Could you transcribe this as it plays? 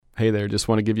Hey there, just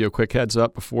want to give you a quick heads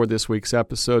up before this week's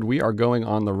episode. We are going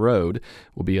on the road.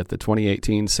 We'll be at the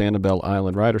 2018 Sanibel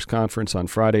Island Writers Conference on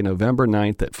Friday, November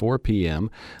 9th at 4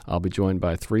 p.m. I'll be joined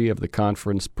by 3 of the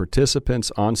conference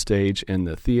participants on stage in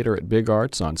the theater at Big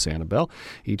Arts on Sanibel,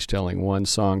 each telling one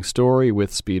song story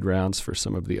with speed rounds for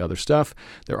some of the other stuff.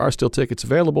 There are still tickets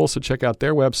available, so check out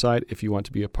their website if you want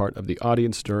to be a part of the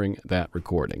audience during that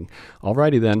recording.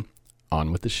 Alrighty then,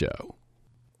 on with the show.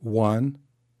 1,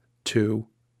 2,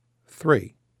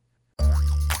 3.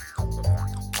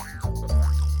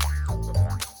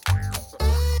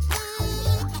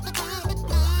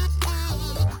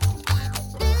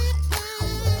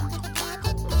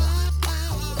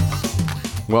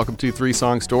 Welcome to 3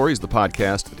 Song Stories, the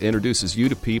podcast that introduces you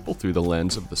to people through the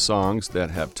lens of the songs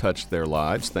that have touched their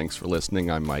lives. Thanks for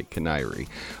listening. I'm Mike Canary.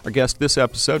 Our guest this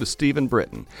episode is Stephen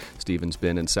Britton. Stephen's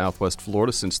been in Southwest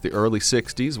Florida since the early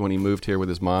 60s when he moved here with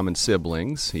his mom and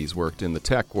siblings. He's worked in the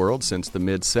tech world since the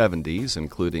mid-70s,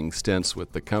 including stints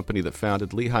with the company that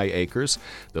founded Lehigh Acres,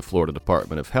 the Florida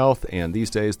Department of Health, and these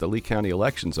days the Lee County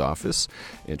Elections Office.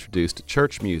 Introduced to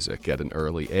church music at an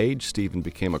early age, Stephen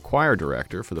became a choir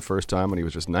director for the first time when he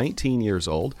was just 19 years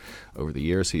old. Over the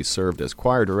years, he's served as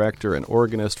choir director and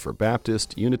organist for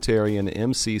Baptist, Unitarian,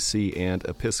 MCC, and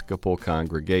Episcopal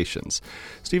congregations.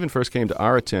 Stephen first came to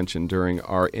our attention during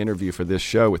our interview for this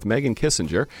show with Megan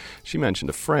Kissinger. She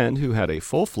mentioned a friend who had a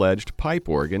full-fledged pipe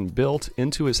organ built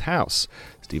into his house.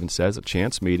 Stephen says a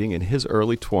chance meeting in his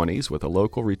early 20s with a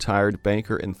local retired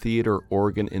banker and theater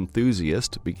organ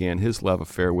enthusiast began his love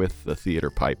affair with the theater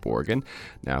pipe organ.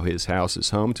 Now his house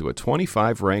is home to a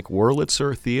 25-rank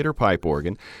Wurlitzer theater pipe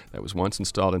organ that was once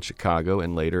installed in Chicago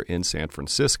and later in San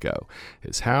Francisco.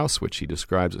 His house, which he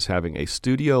describes as having a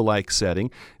studio-like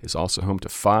setting, is also home to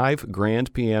 5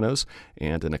 grand pianos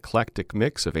and an eclectic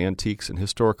mix of antiques and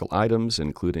historical items,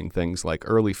 including things like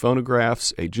early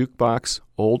phonographs, a jukebox,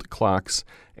 old clocks,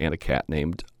 and a cat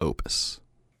named Opus.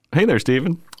 Hey there,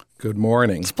 Stephen. Good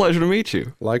morning. It's a pleasure to meet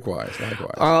you. Likewise.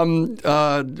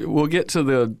 We'll get to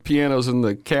the pianos and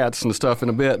the cats and stuff in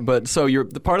a bit, but so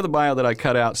the part of the bio that I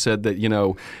cut out said that,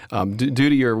 due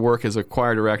to your work as a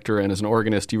choir director and as an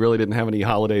organist, you really didn't have any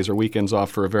holidays or weekends off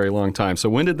for a very long time. So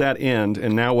when did that end,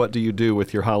 and now what do you do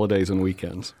with your holidays and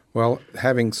weekends? Well,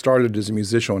 having started as a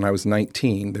musician when I was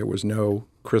 19, there was no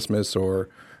Christmas or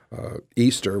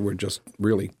Easter were just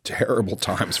really terrible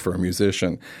times for a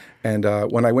musician. And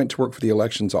when I went to work for the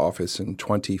elections office in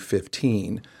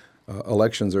 2015,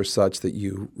 elections are such that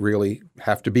you really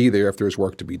have to be there if there's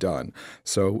work to be done.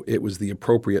 So it was the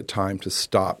appropriate time to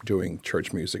stop doing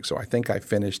church music. So I think I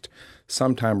finished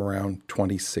sometime around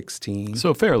 2016.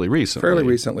 So fairly recently. Fairly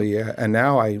recently, yeah. And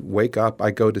now I wake up,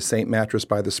 I go to St. Mattress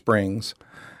by the Springs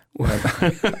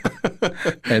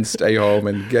and stay home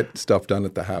and get stuff done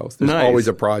at the house. There's always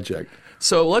a project.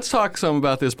 So let's talk some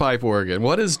about this pipe organ.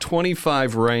 What does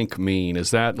 25 rank mean?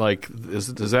 Is that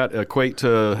does that equate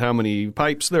to how many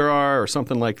pipes there are or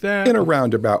something like that? In a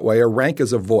roundabout way, a rank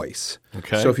is a voice.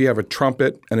 Okay. So if you have a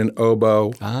trumpet and an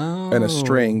oboe and a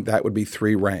string, that would be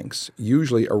 3 ranks.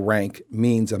 Usually a rank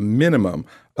means a minimum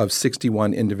of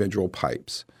 61 individual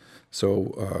pipes.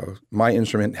 So my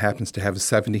instrument happens to have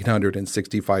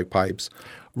 1,765 pipes.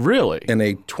 Really? In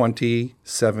a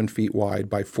 27 feet wide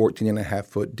by 14 and a half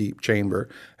foot deep chamber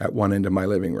at one end of my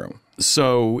living room.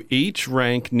 So each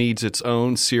rank needs its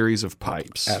own series of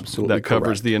pipes. Absolutely that covers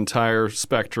correct. the entire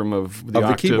spectrum of the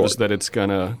octaves keyboard. that it's going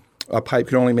to... A pipe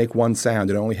can only make one sound.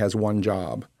 It only has one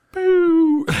job.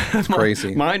 Boo! It's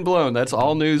crazy. Mind blown. That's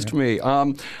all news to me.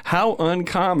 How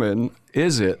uncommon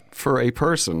is it for a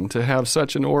person to have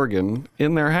such an organ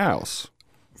in their house?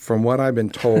 From what I've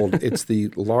been told, it's the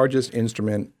largest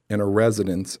instrument in a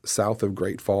residence south of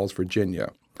Great Falls,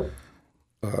 Virginia.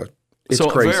 It's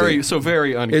crazy.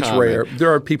 Very uncommon. It's rare.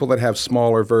 There are people that have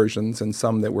smaller versions and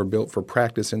some that were built for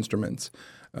practice instruments.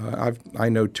 I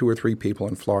know 2 or 3 people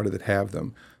in Florida that have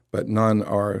them, but none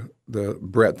are the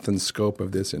breadth and scope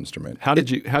of this instrument. How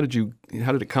did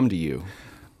it come to you?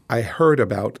 I heard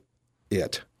about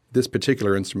it, this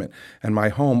particular instrument, and my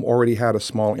home already had a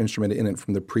small instrument in it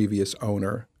from the previous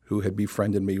owner who had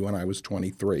befriended me when I was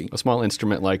 23. A small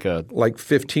instrument like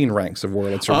 15 ranks of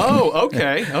Wurlitzer. Oh,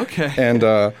 okay.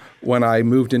 And when I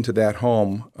moved into that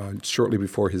home shortly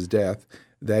before his death,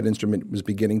 that instrument was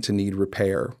beginning to need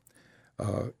repair.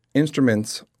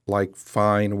 Instruments like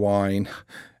fine wine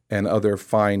and other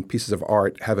fine pieces of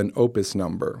art have an opus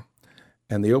number.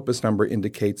 And the opus number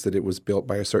indicates that it was built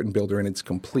by a certain builder and it's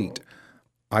complete.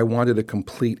 I wanted a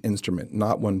complete instrument,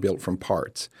 not one built from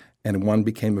parts. And one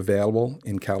became available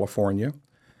in California.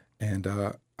 And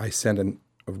I sent a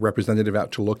representative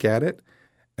out to look at it.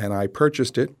 And I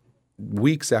purchased it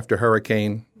weeks after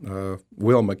Hurricane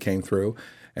Wilma came through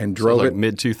and drove like it.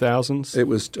 mid-2000s? It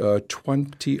was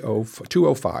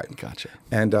 205. Gotcha.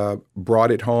 And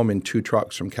brought it home in 2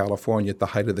 trucks from California at the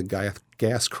height of the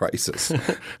gas crisis.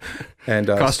 And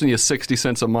Costing you 60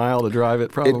 cents a mile to drive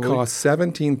it, probably? it cost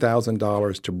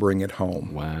 $17,000 to bring it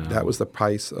home. Wow. That was the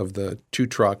price of the 2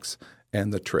 trucks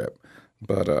and the trip.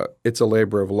 But it's a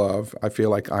labor of love. I feel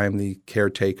like I am the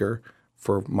caretaker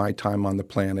for my time on the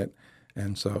planet.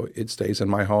 And so it stays in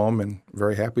my home, and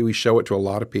very happy. We show it to a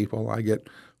lot of people. I get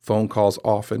phone calls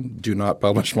often. Do not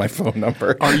publish my phone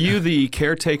number. Are you the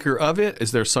caretaker of it?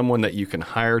 Is there someone that you can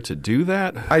hire to do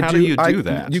that? How do you do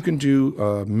that? You can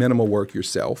do minimal work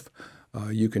yourself.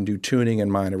 You can do tuning and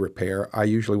minor repair. I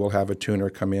usually will have a tuner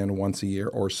come in once a year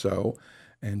or so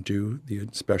and do the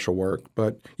special work.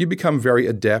 But you become very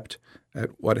adept at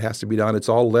what has to be done. It's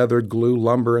all leather, glue,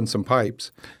 lumber, and some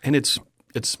pipes. And it's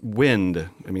wind.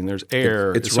 I mean, there's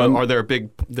air. It's are there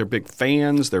big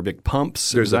fans? There are big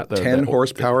pumps? There's a 10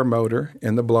 horsepower motor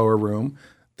in the blower room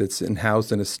that's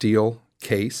housed in a steel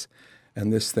case,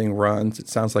 and this thing runs. It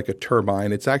sounds like a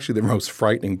turbine. It's actually the most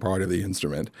frightening part of the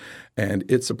instrument, and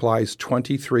it supplies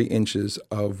 23 inches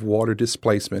of water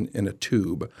displacement in a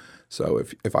tube. So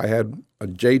if I had a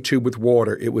J tube with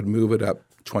water, it would move it up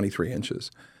 23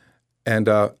 inches. And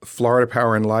Florida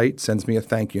Power and Light sends me a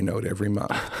thank you note every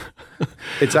month.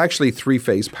 It's actually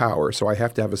 3-phase power, so I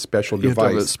have to have a special device. You have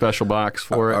to have a special box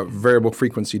for a variable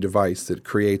frequency device that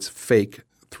creates fake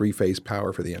 3-phase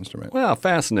power for the instrument. Wow,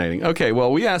 fascinating. Okay,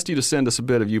 well, we asked you to send us a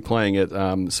bit of you playing it,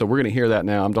 so we're going to hear that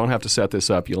now. Don't have to set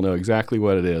this up. You'll know exactly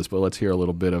what it is, but let's hear a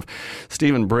little bit of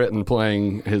Stephen Britton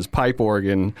playing his pipe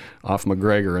organ off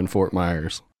McGregor in Fort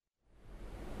Myers.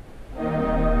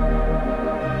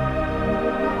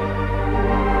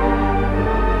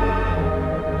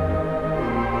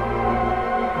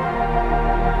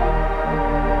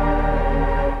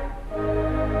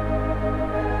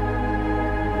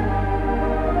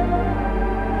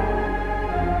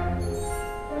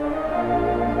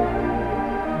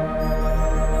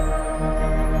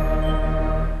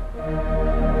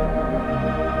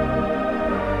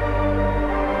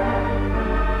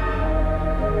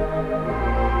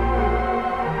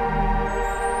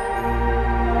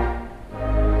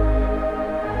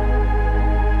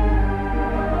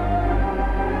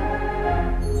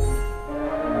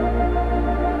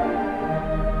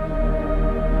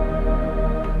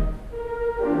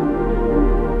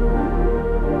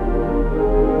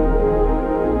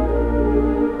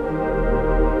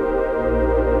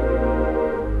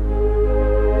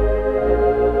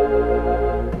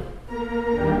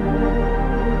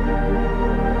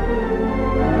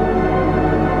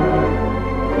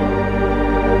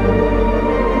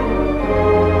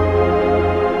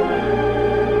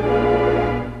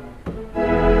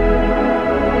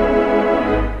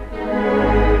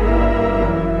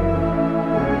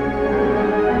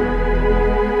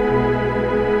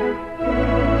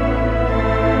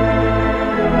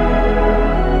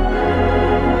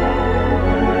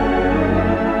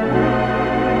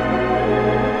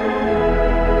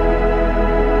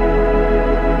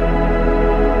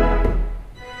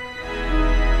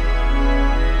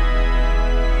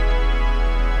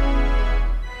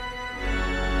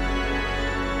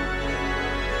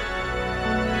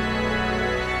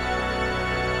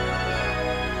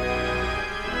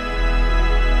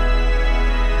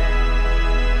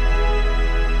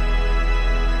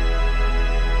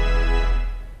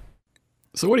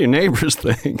 So what do your neighbors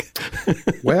think?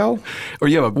 Well, or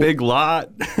you have a big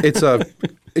lot?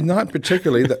 Not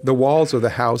particularly. The walls of the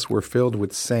house were filled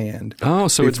with sand. Oh,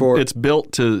 so it's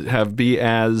built to be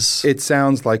as... It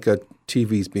sounds like a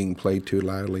TV's being played too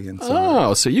loudly inside.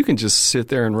 Oh, so you can just sit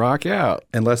there and rock out.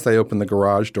 Unless they open the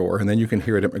garage door, and then you can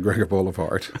hear it at McGregor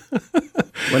Boulevard.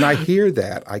 When I hear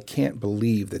that, I can't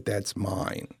believe that that's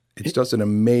mine. It's just an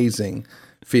amazing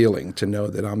feeling to know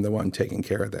that I'm the one taking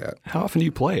care of that. How often do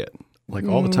you play it? Like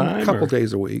all the time? A couple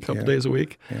days a week. A couple days a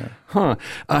week? Yeah. Huh.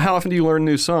 How often do you learn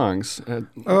new songs?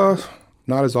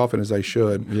 Not as often as I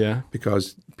should. Yeah.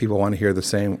 Because people want to hear the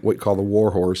same, what we call the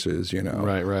war horses, you know.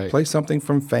 Right. Play something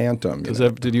from Phantom.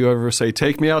 Did you ever say,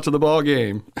 take me out to the ball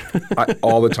game?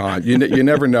 All the time. You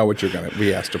never know what you're going to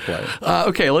be asked to play.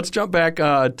 Okay, let's jump back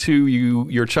to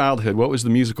your childhood. What was the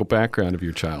musical background of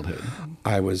your childhood?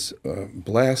 I was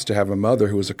blessed to have a mother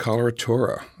who was a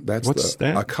coloratura. What's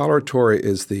that? A coloratura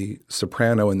is the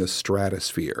soprano in the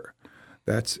stratosphere.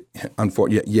 That's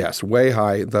unfortunate. Yes, way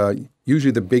high.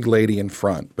 Usually the big lady in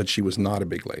front, but she was not a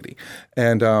big lady.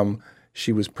 And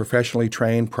she was professionally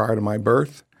trained prior to my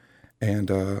birth.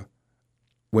 And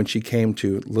when she came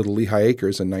to Little Lehigh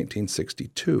Acres in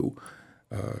 1962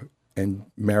 and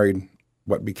married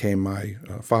what became my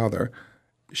father,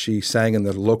 she sang in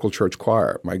the local church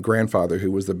choir. My grandfather,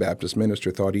 who was the Baptist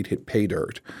minister, thought he'd hit pay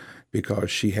dirt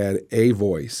because she had a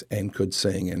voice and could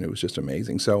sing, and it was just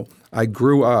amazing. So I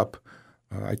grew up.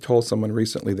 I told someone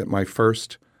recently that my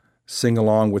first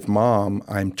sing-along with Mom,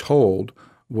 I'm told,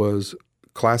 was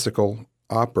classical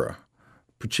opera.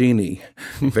 Puccini,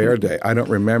 Verdi. I don't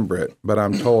remember it, but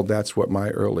I'm told that's what my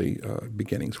early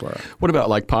beginnings were. What about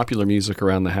like popular music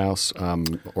around the house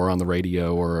or on the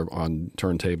radio or on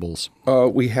turntables?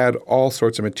 We had all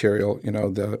sorts of material.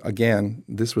 Again,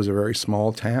 this was a very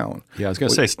small town. Yeah, I was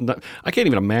going to say, I can't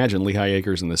even imagine Lehigh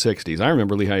Acres in the 60s. I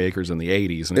remember Lehigh Acres in the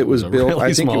 80s. And it was built, really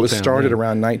I think it was town, started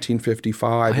around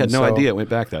 1955. I had no idea it went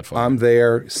back that far. I'm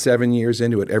there 7 years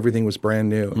into it. Everything was brand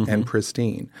new and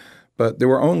pristine. But there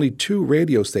were only 2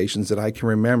 radio stations that I can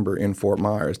remember in Fort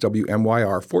Myers,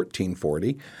 WMYR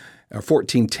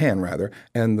 1410 rather,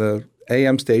 and the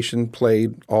AM station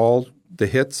played all the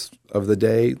hits of the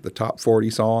day, the top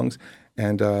 40 songs,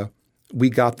 and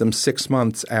we got them 6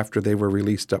 months after they were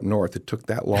released up north. It took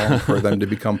that long for them to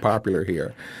become popular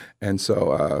here. And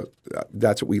so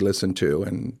that's what we listened to,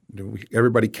 and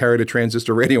everybody carried a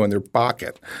transistor radio in their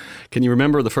pocket. Can you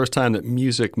remember the first time that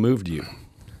music moved you?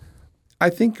 I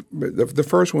think the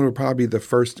first one would probably be the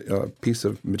first piece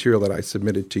of material that I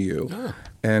submitted to you. Oh.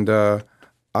 And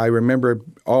I remember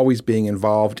always being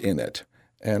involved in it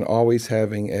and always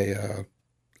having a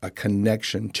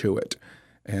connection to it.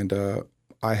 And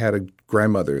I had a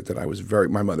grandmother that I was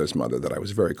my mother's mother that I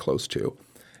was very close to.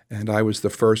 And I was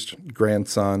the first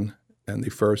grandson and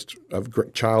the first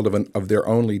child of their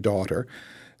only daughter.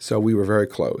 So we were very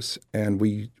close. And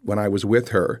when I was with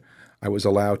her, I was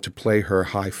allowed to play her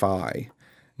hi-fi,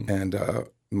 and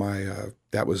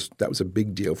that was a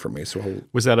big deal for me. So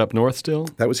was that up north still?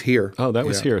 That was here. Oh, that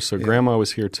was here. So Grandma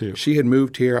was here too. She had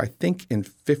moved here, I think, in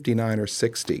 59 or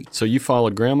 60. So you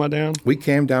followed Grandma down? We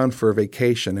came down for a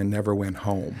vacation and never went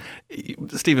home.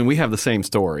 Stephen, we have the same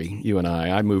story, you and I.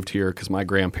 I moved here because my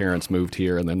grandparents moved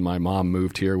here, and then my mom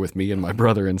moved here with me and my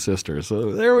brother and sister.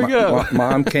 So there we go.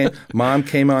 Mom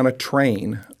came on a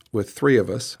train with 3 of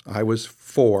us. I was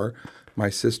 4. My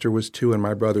sister was 2 and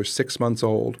my brother 6 months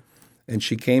old. And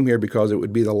she came here because it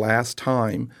would be the last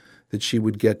time that she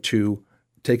would get to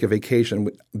take a vacation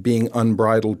being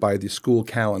unbridled by the school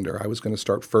calendar. I was going to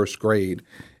start first grade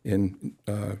in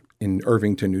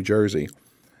Irvington, New Jersey.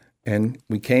 And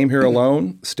we came here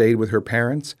alone, stayed with her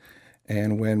parents.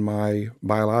 And when my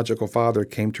biological father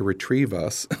came to retrieve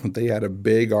us, they had a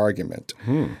big argument.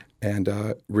 And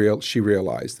she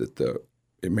realized that the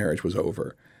marriage was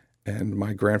over. And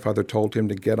my grandfather told him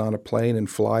to get on a plane and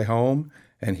fly home,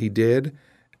 and he did.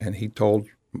 And he told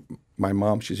my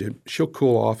mom, she said, she'll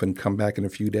cool off and come back in a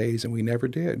few days, and we never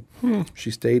did.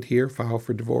 She stayed here, filed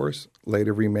for divorce,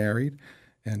 later remarried,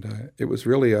 and it was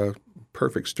really a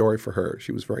perfect story for her.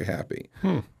 She was very happy.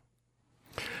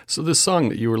 So this song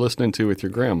that you were listening to with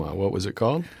your grandma, what was it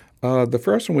called? The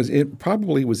first one was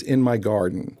probably was In My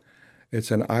Garden.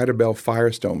 It's an Ida Bell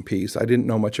Firestone piece. I didn't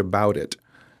know much about it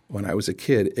when I was a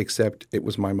kid, except it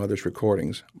was my mother's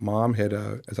recordings. Mom had,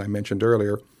 as I mentioned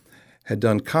earlier, had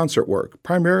done concert work,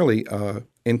 primarily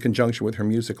in conjunction with her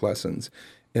music lessons.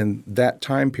 In that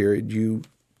time period, you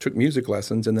took music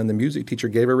lessons, and then the music teacher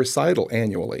gave a recital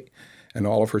annually. And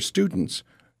all of her students,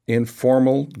 in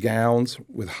formal gowns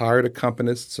with hired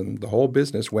accompanists and the whole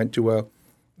business, went to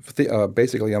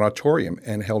basically an auditorium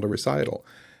and held a recital.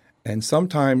 And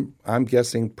sometime, I'm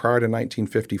guessing prior to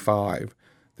 1955,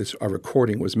 a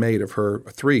recording was made of her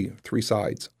three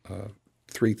sides,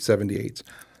 3 78s.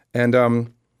 And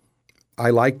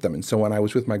I liked them. And so when I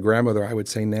was with my grandmother, I would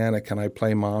say, Nana, can I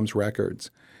play Mom's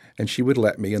records? And she would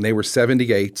let me. And they were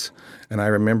 78s. And I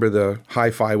remember the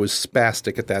hi-fi was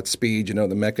spastic at that speed,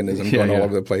 the mechanism going all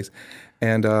over the place.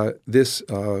 And this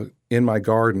In My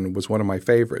Garden was one of my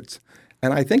favorites.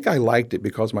 And I think I liked it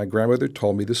because my grandmother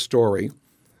told me the story.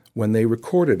 When they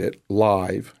recorded it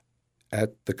live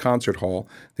at the concert hall,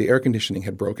 the air conditioning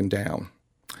had broken down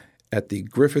at the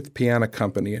Griffith Piano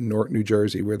Company in Newark, New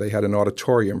Jersey, where they had an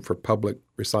auditorium for public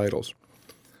recitals.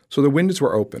 So the windows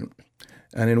were open.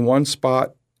 And in one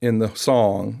spot in the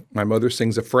song, my mother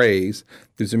sings a phrase,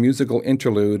 there's a musical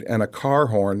interlude, and a car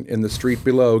horn in the street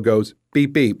below goes,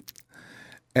 beep, beep.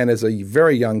 And as a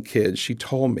very young kid, she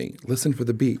told me, listen for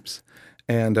the beeps.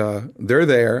 And they're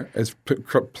there as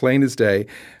plain as day.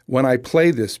 When I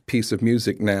play this piece of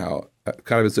music now,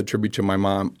 kind of as a tribute to my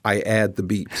mom, I add the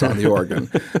beeps on the organ.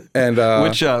 And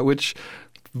which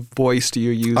voice do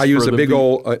you use? I use a big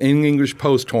old English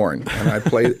post horn, and I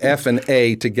play F and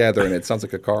A together, and it sounds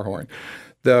like a car horn.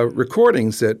 The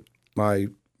recordings that my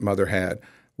mother had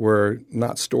were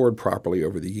not stored properly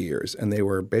over the years, and they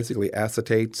were basically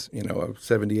acetates, a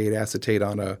 78 acetate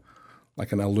on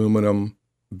an aluminum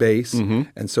base,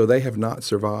 and so they have not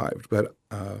survived. But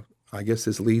I guess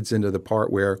this leads into the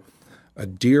part where a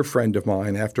dear friend of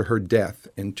mine, after her death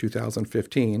in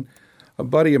 2015, a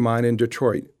buddy of mine in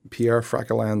Detroit, Pierre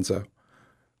Fracalanza,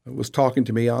 was talking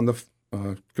to me on the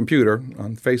computer,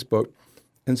 on Facebook,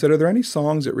 and said, "Are there any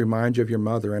songs that remind you of your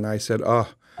mother?" And I said,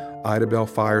 Ida Bell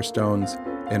Firestone's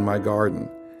In My Garden.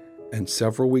 And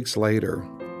several weeks later,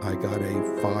 I got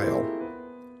a file,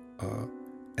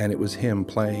 and it was him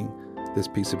playing this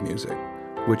piece of music,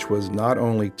 which was not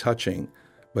only touching,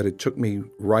 but it took me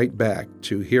right back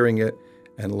to hearing it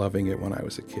and loving it when I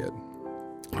was a kid.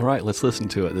 All right, let's listen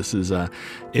to it. This is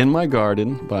In My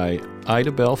Garden by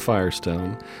Ida Bell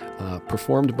Firestone,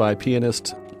 performed by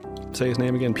pianist, say his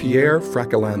name again, Pierre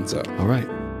Fracalanza. All right.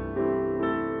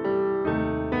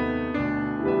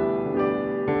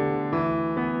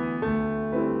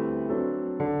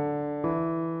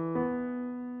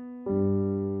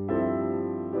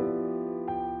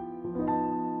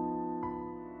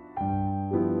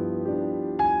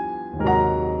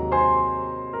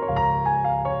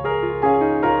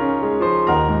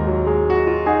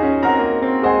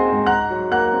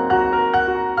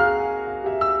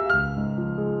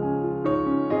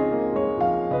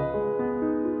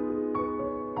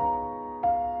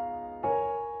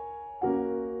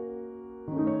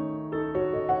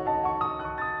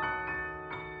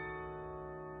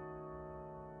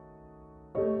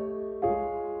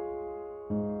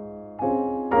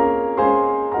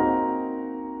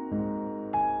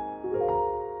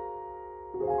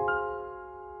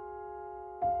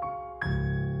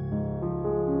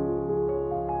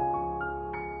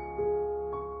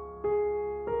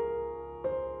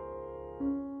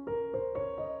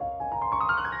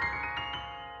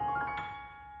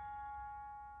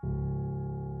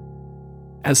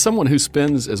 As someone who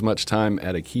spends as much time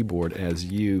at a keyboard as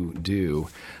you do,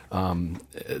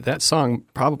 that song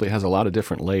probably has a lot of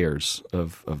different layers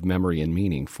of memory and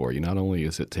meaning for you. Not only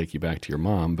does it take you back to your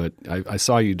mom, but I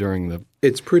saw you during the...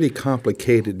 It's pretty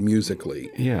complicated musically.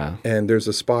 Yeah. And there's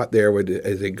a spot there where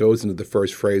as it goes into the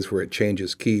first phrase where it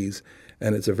changes keys,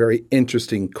 and it's a very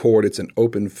interesting chord. It's an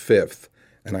open fifth,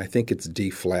 and I think it's D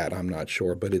flat. I'm not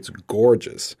sure, but it's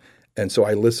gorgeous. And so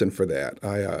I listen for that.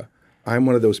 I'm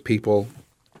one of those people...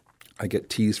 I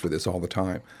get teased for this all the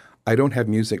time. I don't have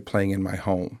music playing in my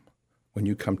home when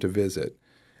you come to visit,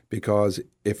 because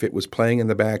if it was playing in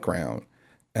the background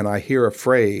and I hear a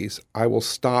phrase, I will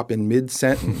stop in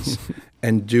mid-sentence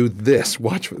and do this.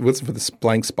 Listen for this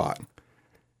blank spot.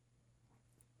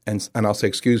 And I'll say,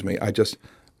 excuse me, I just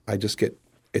get,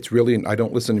 it's really, I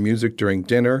don't listen to music during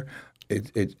dinner.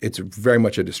 It's very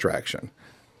much a distraction.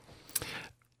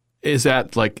 Is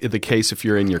that like the case if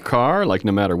you're in your car, like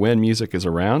no matter when music is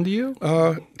around you?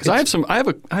 Because I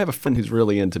have a friend who's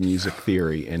really into music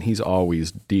theory, and he's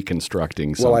always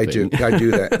deconstructing something. Well, I do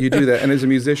that. You do that, and as a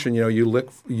musician, you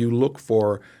look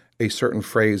for a certain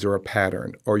phrase or a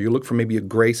pattern, or you look for maybe a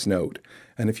grace note.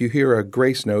 And if you hear a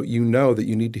grace note, you know that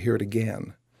you need to hear it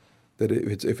again. That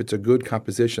if it's a good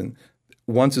composition,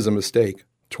 once is a mistake,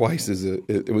 twice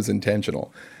it was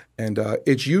intentional. And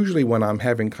it's usually when I'm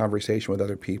having conversation with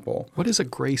other people. What is a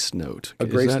grace note? A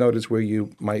grace note is where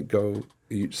you might go,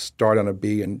 you start on a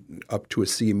B and up to a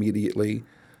C immediately,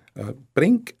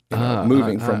 blink,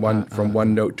 moving from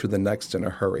one note to the next in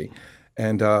a hurry.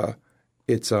 And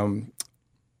it's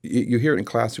you hear it in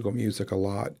classical music a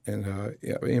lot, and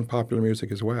in popular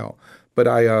music as well. But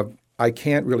I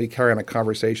can't really carry on a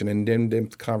conversation, an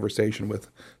in-depth conversation with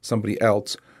somebody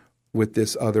else with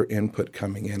this other input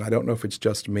coming in. I don't know if it's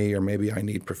just me or maybe I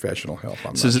need professional help.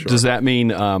 I'm not sure. Does that mean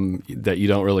that you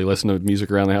don't really listen to music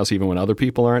around the house even when other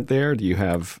people aren't there? Do you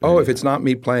have... if it's not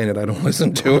me playing it, I don't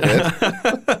listen to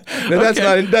it. No,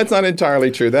 that's not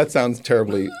entirely true. That sounds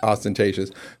terribly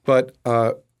ostentatious. But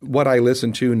what I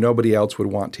listen to, nobody else would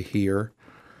want to hear.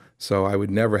 So I would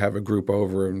never have a group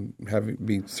over and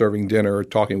be serving dinner or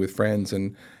talking with friends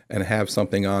and have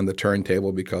something on the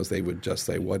turntable because they would just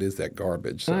say, "What is that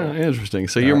garbage?" So, interesting.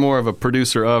 So you're more of a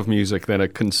producer of music than a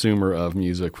consumer of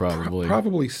music, probably.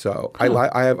 Probably so. Huh.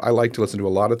 I like to listen to a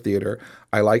lot of theater.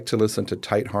 I like to listen to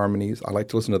tight harmonies. I like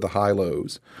to listen to the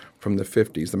high-lows from the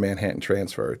 50s, the Manhattan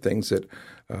Transfer, things that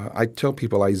I tell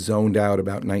people I zoned out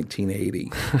about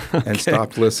 1980 and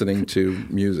stopped listening to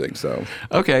music. So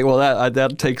okay, well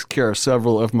that takes care of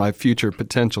several of my future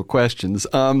potential questions.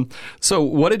 So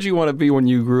what did you want to be when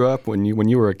you grew up? When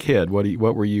you were a kid,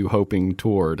 what were you hoping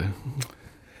toward?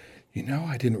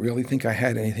 I didn't really think I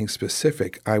had anything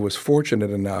specific. I was fortunate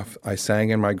enough. I sang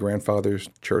in my grandfather's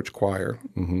church choir,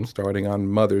 starting on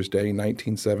Mother's Day,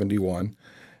 1971,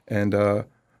 and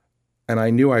I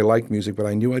knew I liked music, but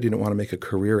I knew I didn't want to make a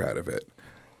career out of it.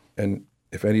 And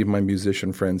if any of my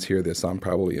musician friends hear this, I'm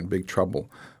probably in big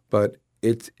trouble. But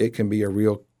it can be a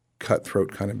real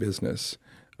cutthroat kind of business.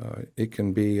 It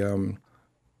can be,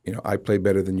 I play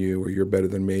better than you, or you're better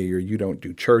than me, or you don't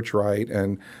do church right,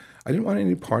 and I didn't want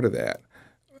any part of that.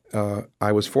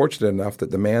 I was fortunate enough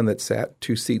that the man that sat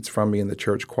 2 seats from me in the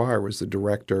church choir was the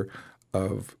director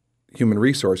of human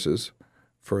resources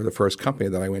for the first company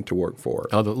that I went to work for.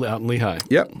 Out in Lehigh.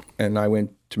 Yep. And I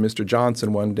went to Mr.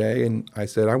 Johnson one day, and I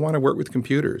said, I want to work with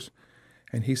computers.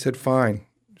 And he said, fine,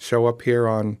 show up here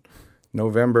on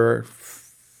November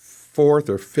 4th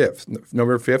or 5th,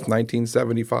 November 5th,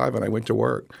 1975, and I went to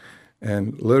work.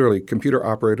 And literally, computer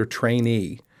operator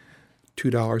trainee,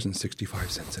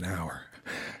 $2.65 an hour.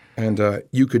 And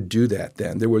you could do that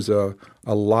then. There was a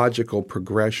logical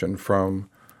progression from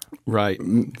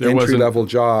entry-level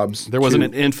jobs. There wasn't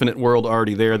an infinite world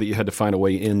already there that you had to find a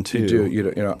way into.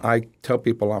 You do. I tell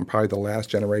people I'm probably the last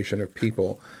generation of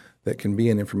people that can be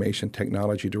an information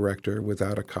technology director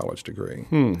without a college degree.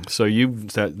 So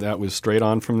that was straight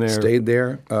on from there? Stayed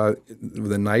there.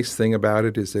 The nice thing about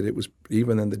it is that it was,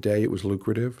 even in the day, it was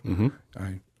lucrative.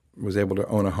 I was able to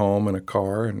own a home and a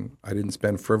car, and I didn't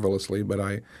spend frivolously, but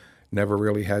I never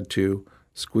really had to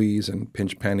squeeze and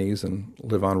pinch pennies and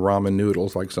live on ramen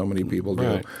noodles like so many people do.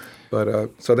 Right. But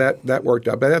so that worked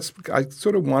out. But I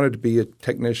sort of wanted to be a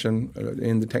technician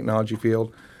in the technology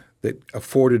field that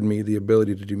afforded me the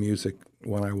ability to do music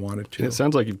when I wanted to. It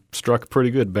sounds like you struck a pretty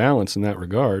good balance in that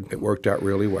regard. It worked out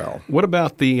really well. What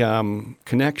about the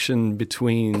connection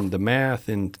between the math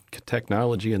and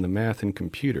technology and the math and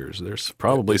computers? There's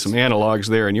probably some analogs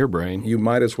there in your brain. You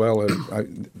might as well have.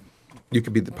 You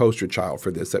could be the poster child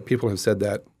for this, that people have said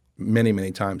that many,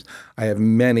 many times. I have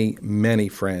many, many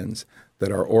friends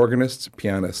that are organists,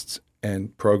 pianists,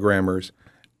 and programmers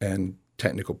and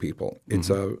technical people.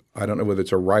 It's I don't know whether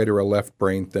it's a right or a left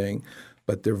brain thing,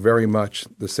 but they're very much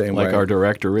the same way. Like our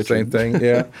director, Richard. Same thing,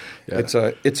 yeah. It's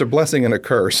a blessing and a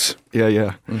curse.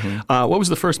 Yeah. What was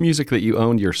the first music that you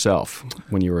owned yourself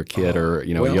when you were a kid or a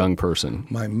young person?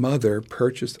 My mother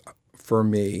purchased for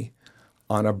me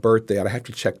on a birthday. I'd have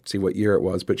to check to see what year it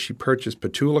was, but she purchased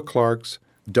Petula Clark's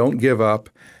Don't Give Up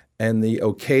and The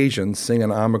Occasion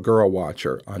singing I'm a Girl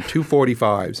Watcher on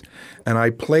 245s. And I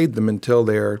played them until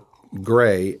they're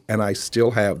gray, and I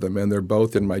still have them, and they're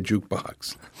both in my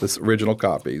jukebox, the original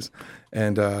copies.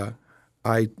 And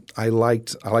I like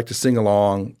to sing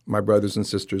along. My brothers and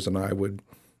sisters and I would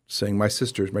sing. My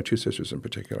 2 sisters in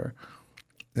particular.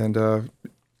 And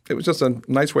it was just a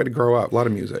nice way to grow up. A lot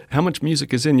of music. How much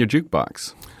music is in your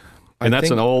jukebox? And that's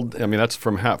that's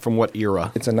from what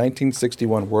era? It's a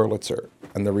 1961 Wurlitzer,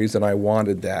 and the reason I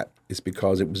wanted that is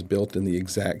because it was built in the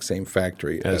exact same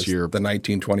factory as the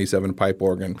 1927 pipe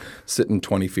organ sitting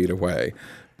 20 feet away.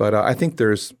 But I think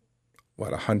there's,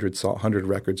 100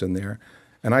 records in there.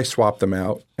 And I swap them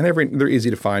out. And they're easy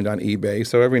to find on eBay.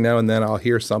 So every now and then I'll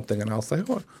hear something and I'll say,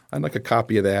 I'd like a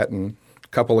copy of that. And a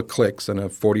couple of clicks and a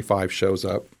 45 shows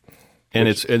up. And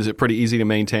is it pretty easy to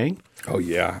maintain? Oh,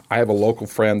 yeah. I have a local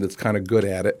friend that's kind of good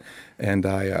at it, and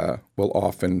I will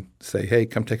often say, hey,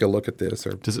 come take a look at this.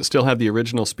 Or does it still have the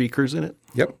original speakers in it?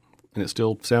 Yep. And it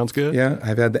still sounds good? Yeah.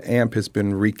 I've had the amp has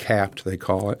been recapped, they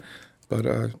call it. But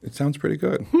it sounds pretty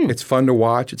good. It's fun to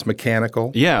watch. It's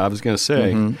mechanical. Yeah, I was going to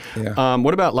say. Yeah.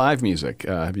 What about live music?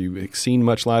 Have you seen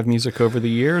much live music over the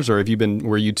years, or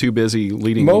were you too busy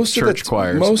leading church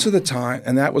choirs? Most of the time,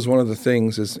 and that was one of the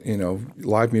things is,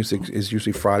 live music is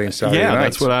usually Friday and Saturday nights. Yeah,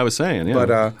 that's what I was saying. Yeah.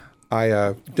 But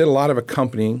I did a lot of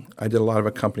accompanying. I did a lot of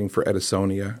accompanying for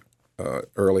Edisonia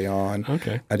early on.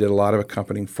 Okay. I did a lot of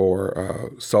accompanying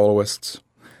for soloists.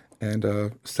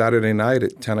 And Saturday night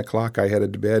at 10 o'clock, I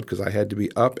headed to bed because I had to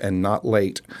be up and not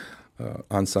late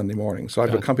on Sunday morning. So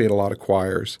I've accompanied a lot of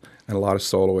choirs and a lot of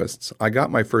soloists. I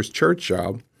got my first church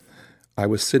job. I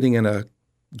was sitting in a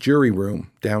jury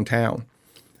room downtown,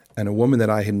 and a woman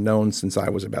that I had known since I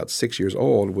was about 6 years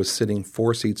old was sitting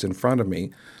 4 seats in front of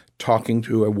me talking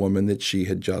to a woman that she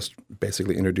had just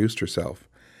basically introduced herself.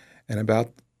 And about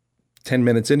 10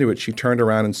 minutes into it, she turned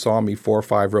around and saw me 4 or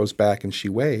 5 rows back, and she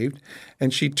waved.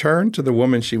 And she turned to the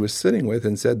woman she was sitting with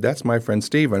and said, that's my friend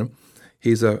Stephen.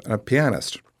 He's a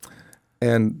pianist.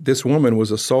 And this woman was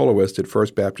a soloist at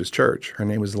First Baptist Church. Her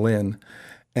name was Lynn.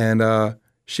 And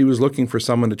she was looking for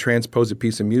someone to transpose a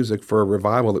piece of music for a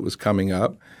revival that was coming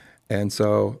up. And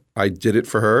so I did it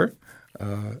for her.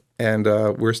 And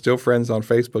we're still friends on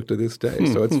Facebook to this day.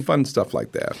 So it's fun stuff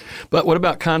like that. But what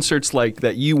about concerts like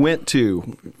that you went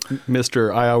to,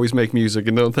 Mr. I always make music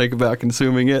and don't think about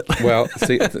consuming it? Well,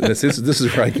 see, this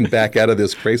is where I can back out of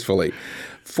this gracefully.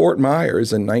 Fort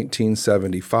Myers in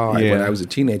 1975, when I was a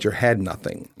teenager, had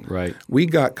nothing. Right. We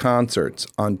got concerts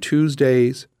on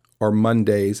Tuesdays or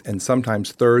Mondays and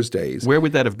sometimes Thursdays. Where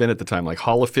would that have been at the time? Like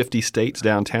Hall of 50 States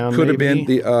downtown? Could maybe? have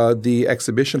been the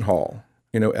exhibition hall.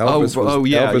 You know, Elvis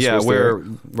was where there.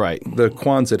 right. The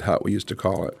Quonset hut, we used to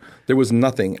call it. There was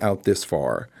nothing out this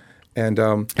far. And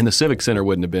the Civic Center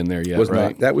wouldn't have been there yet,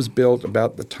 right? Not. That was built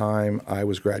about the time I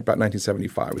was graduating, about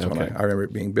 1975 was when I remember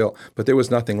it being built. But there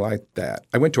was nothing like that.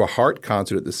 I went to a Heart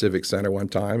concert at the Civic Center one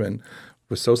time and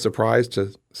was so surprised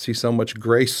to see so much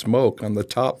gray smoke on the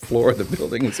top floor of the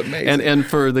building. It's amazing. And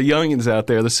for the youngins out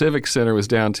there, the Civic Center was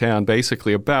downtown,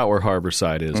 basically about where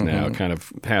Harborside is now, kind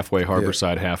of halfway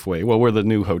Harborside, halfway. Well, where the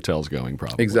new hotel's going,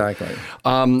 probably. Exactly.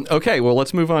 Okay, well,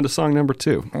 let's move on to song number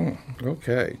 2.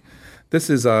 Okay. This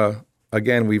is,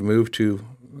 again, we've moved to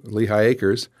Lehigh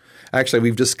Acres. Actually,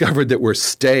 we've discovered that we're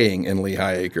staying in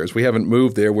Lehigh Acres. We haven't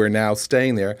moved there. We're now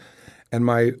staying there. And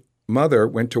my mother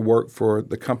went to work for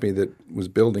the company that was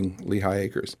building Lehigh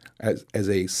Acres as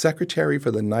a secretary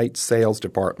for the night sales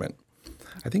department.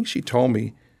 I think she told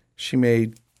me she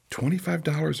made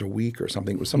 $25 a week or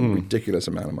something. It was some ridiculous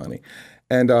amount of money.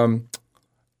 And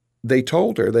they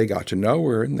told her, they got to know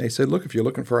her, and they said, look, if you're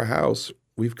looking for a house,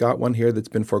 we've got one here that's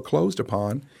been foreclosed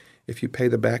upon. If you pay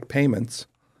the back payments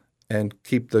and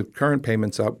keep the current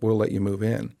payments up, we'll let you move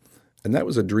in. And that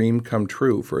was a dream come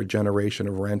true for a generation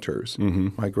of renters.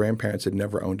 My grandparents had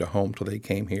never owned a home till they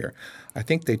came here. I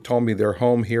think they told me their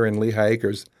home here in Lehigh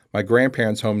Acres, my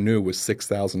grandparents' home new was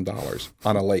 $6,000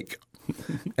 on a lake.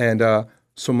 And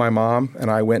so my mom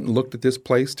and I went and looked at this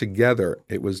place together.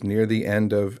 It was near the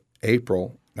end of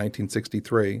April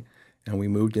 1963, and we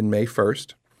moved in May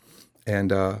 1st.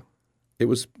 And it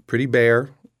was pretty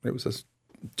bare. It was a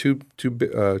two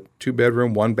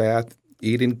bedroom, one bath,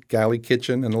 eat-in galley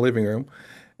kitchen and a living room,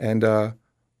 and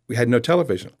we had no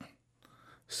television.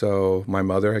 So my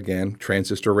mother, again,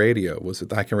 transistor radio was.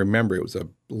 I can remember it was a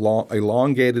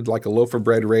elongated like a loaf of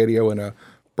bread radio in a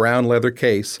brown leather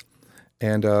case,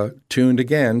 and tuned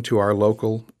again to our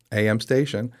local AM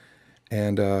station,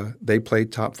 and they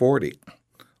played Top 40.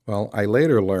 Well, I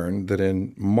later learned that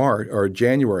in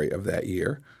January of that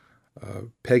year,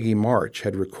 Peggy March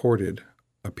had recorded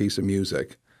a piece of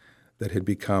music that had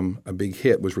become a big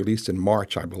hit, was released in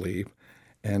March, I believe.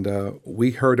 And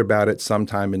we heard about it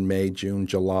sometime in May, June,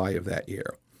 July of that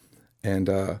year.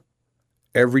 And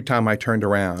every time I turned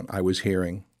around, I was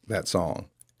hearing that song,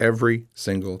 every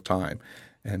single time.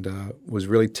 And was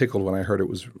really tickled when I heard it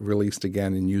was released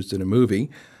again and used in a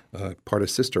movie, part of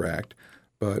Sister Act.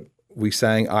 But we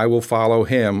sang I Will Follow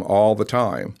Him all the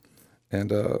time.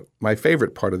 And my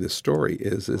favorite part of this story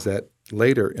is that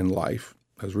later in life,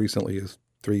 as recently as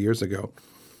 3 years ago,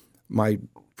 my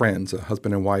friends, a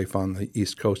husband and wife on the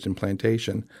East Coast in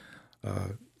Plantation,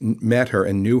 met her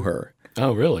and knew her.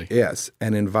 Oh, really? Yes,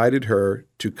 and invited her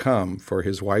to come for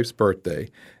his wife's birthday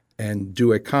and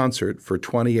do a concert for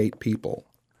 28 people.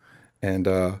 And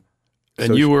so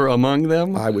you were among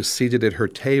them? I was seated at her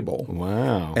table.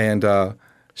 Wow. And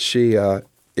she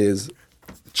is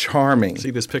charming.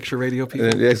 See this picture, radio people?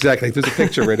 Exactly. There's a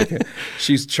picture right here.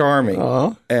 She's charming.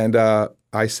 Uh-huh. And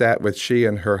I sat with she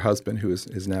and her husband, who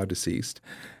is now deceased.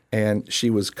 And she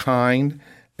was kind,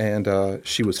 and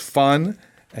she was fun.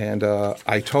 And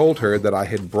I told her that I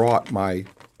had brought my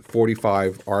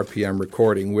 45 RPM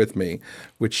recording with me,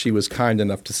 which she was kind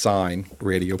enough to sign,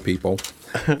 radio people.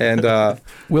 And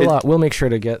we'll make sure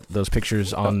to get those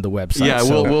pictures on the website. Yeah,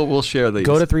 so we'll share these.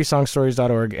 Go to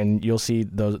 3songstories.org and you'll see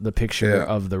the picture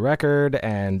of the record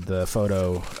and the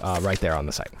photo right there on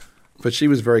the site. But she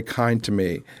was very kind to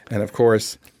me. And of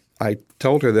course, I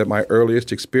told her that my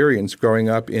earliest experience growing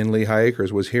up in Lehigh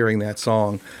Acres was hearing that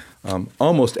song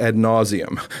almost ad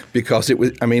nauseum, because it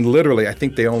was, literally, I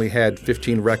think they only had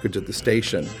 15 records at the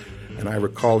station. And I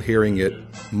recall hearing it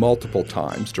multiple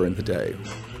times during the day.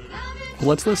 Well,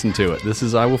 let's listen to it. This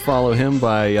is I Will Follow Him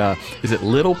by, is it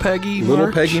Little Peggy March?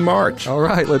 Little Peggy March. All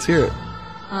right, let's hear it.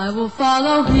 I will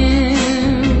follow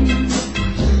him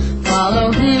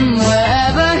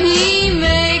wherever he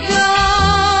may go.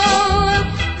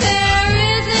 There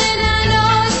isn't an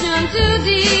ocean too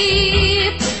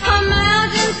deep, a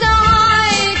mountain so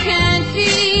high it can't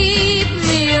keep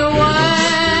me away.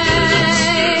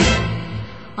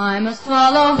 I must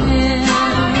follow him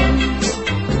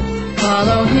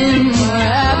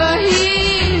wherever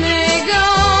he may go.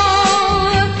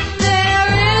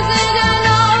 There isn't an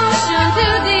ocean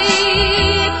too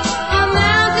deep, a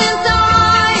mountain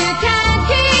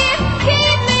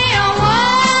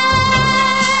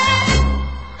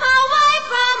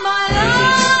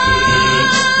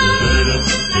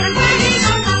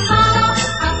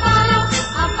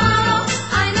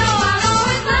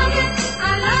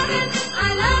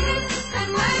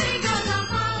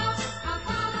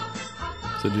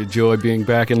So did you enjoy being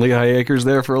back in Lehigh Acres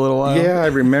there for a little while? Yeah, I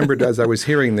remembered as I was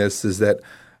hearing this is that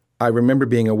I remember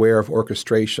being aware of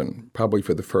orchestration probably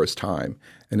for the first time.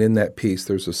 And in that piece,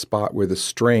 there's a spot where the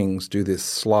strings do this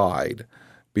slide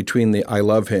between the I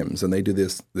Love hymns, and they do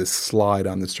this slide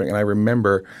on the string. And I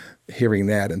remember hearing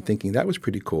that and thinking, that was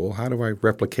pretty cool. How do I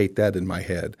replicate that in my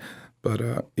head?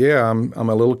 But yeah, I'm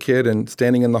a little kid and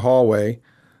standing in the hallway,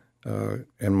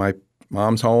 and my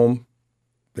mom's home.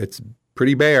 It's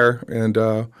pretty bare, and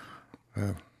a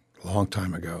long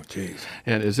time ago. Jeez.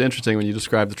 And it's interesting when you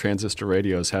describe the transistor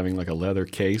radio as having like a leather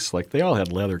case. Like they all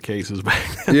had leather cases back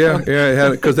then. Yeah,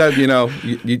 because that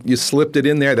you slipped it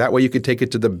in there. That way you could take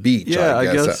it to the beach. Yeah, I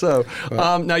guess so.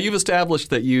 Now you've established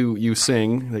that you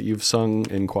sing, that you've sung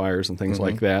in choirs and things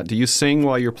like that. Do you sing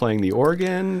while you're playing the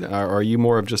organ, or are you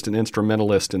more of just an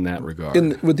instrumentalist in that regard?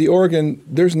 With the organ,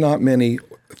 there's not many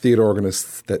theater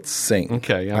organists that sing.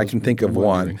 Okay, I can think of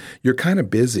one. You're kind of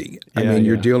busy. I Yeah, mean,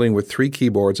 you're yeah. dealing with 3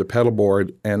 keyboards, a pedal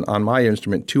board, and on my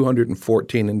instrument,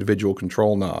 214 individual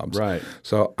control knobs. Right.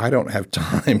 So I don't have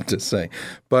time to sing.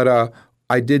 But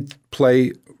I did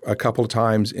play a couple of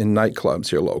times in nightclubs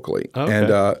here locally. Okay.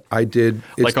 And I did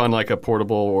 – like on like a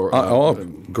portable or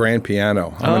grand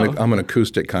piano. I'm an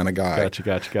acoustic kind of guy.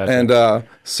 Gotcha. And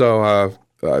so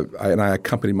I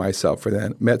accompanied myself for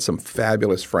that. Met some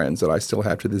fabulous friends that I still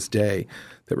have to this day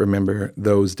that remember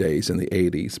those days in the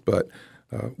 80s. But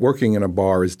working in a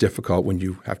bar is difficult when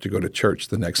you have to go to church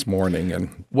the next morning.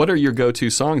 And What are your go-to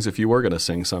songs if you were going to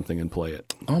sing something and play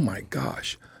it? oh my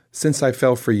gosh, Since I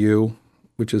Fell for You,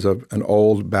 which is an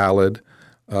old ballad.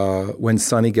 When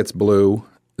Sunny Gets Blue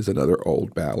is another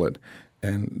old ballad.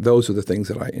 And those are the things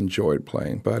that I enjoyed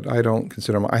playing. But I don't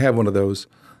consider I have one of those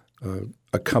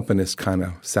accompanist kind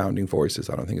of sounding voices.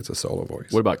 I don't think it's a solo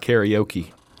voice. What about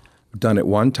karaoke? I've done it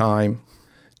one time,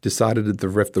 decided that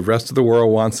if the rest of the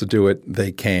world wants to do it,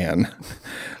 they can.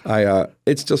 I've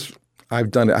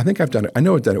done it. I think I've done it. I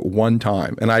know I've done it one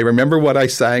time. And I remember what I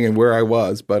sang and where I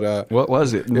was. But What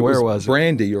was it? And where was it?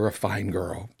 Brandy, You're a Fine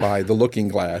Girl by The Looking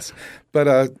Glass.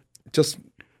 But just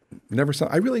never saw.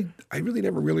 I really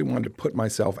never really wanted to put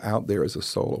myself out there as a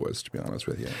soloist, to be honest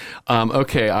with you.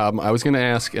 Okay, I was going to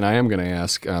ask, and I am going to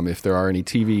ask, if there are any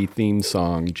TV theme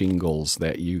song jingles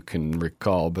that you can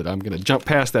recall, but I'm going to jump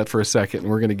past that for a second, and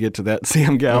we're going to get to that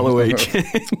Sam Galloway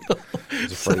jingle. I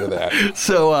was afraid of that.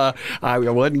 So I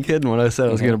wasn't kidding when I said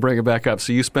I was going to bring it back up.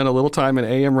 So you spent a little time in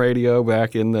AM radio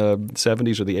back in the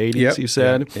 70s or the 80s, Yep, you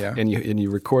said, yeah. and you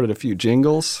recorded a few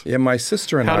jingles. Yeah, my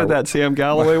sister and How I. did that Sam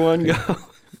Galloway one go?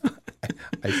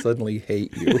 I suddenly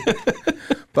hate you.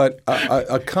 But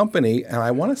a company, and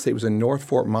I want to say it was in North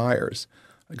Fort Myers,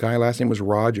 a guy last name was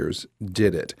Rogers,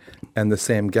 did it. And the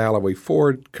Sam Galloway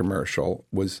Ford commercial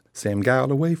was, Sam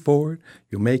Galloway Ford,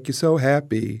 you'll make you so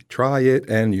happy, try it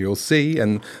and you'll see.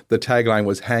 And the tagline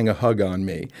was, hang a hug on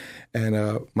me.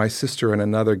 And my sister and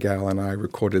another gal and I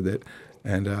recorded it.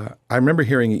 And I remember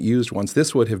hearing it used once.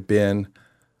 This would have been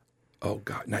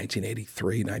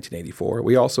 1983, 1984.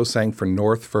 We also sang for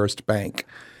North First Bank.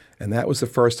 And that was the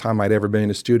first time I'd ever been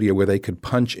in a studio where they could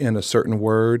punch in a certain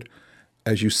word.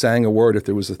 As you sang a word, if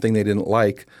there was a thing they didn't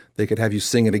like, they could have you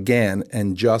sing it again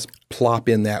and just plop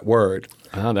in that word.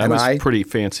 That was pretty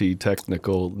fancy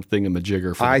technical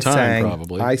thingamajigger for the time,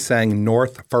 probably. I sang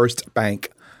North First Bank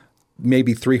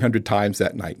maybe 300 times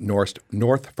that night. North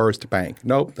First Bank.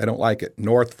 Nope, they don't like it.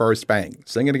 North First Bank.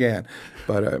 Sing it again.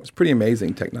 But it was pretty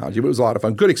amazing technology. But it was a lot of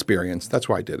fun. Good experience. That's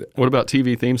why I did it. What about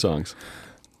TV theme songs?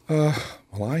 Well,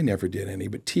 I never did any,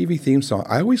 but TV theme song.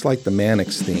 I always liked the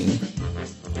Mannix theme,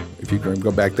 if you can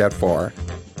go back that far.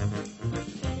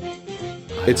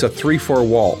 It's a 3/4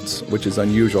 waltz, which is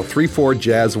unusual. 3/4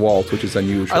 jazz waltz, which is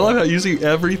unusual. I love how you see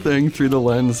everything through the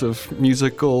lens of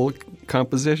musical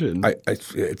composition.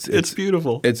 It's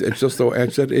beautiful. It's just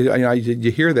the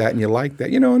you hear that and you like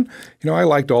that, and I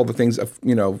liked all the things.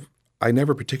 I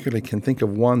never particularly can think of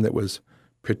one that was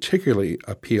particularly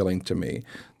appealing to me.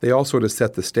 They all sort of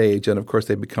set the stage, and of course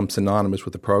they become synonymous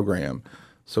with the program.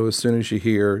 So as soon as you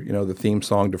hear, the theme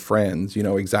song to Friends, you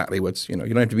know exactly what's, you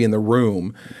don't have to be in the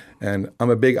room. And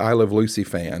I'm a big I Love Lucy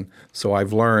fan, so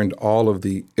I've learned all of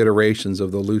the iterations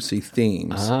of the Lucy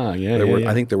themes.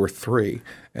 I think there were 3,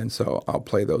 and so I'll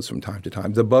play those from time to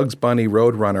time. The Bugs Bunny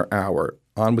Roadrunner Hour,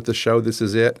 On With the Show, This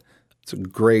Is It. It's a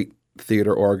great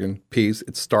theater organ piece.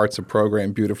 It starts a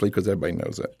program beautifully because everybody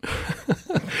knows it.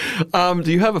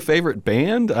 Do you have a favorite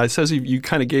band? It says you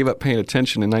kind of gave up paying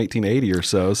attention in 1980 or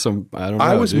so. So I don't know.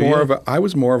 I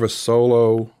was more of a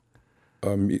solo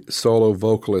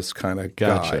vocalist kind of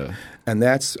guy, and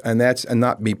that's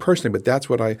not me personally, but that's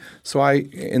what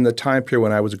in the time period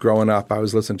when I was growing up, I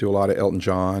was listening to a lot of Elton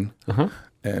John,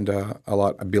 And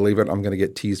believe it, I'm going to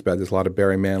get teased by this, a lot of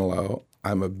Barry Manilow.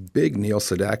 I'm a big Neil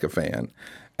Sedaka fan.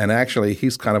 And actually,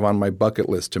 he's kind of on my bucket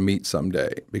list to meet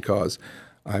someday because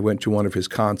I went to one of his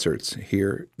concerts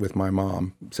here with my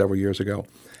mom several years ago.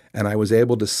 And I was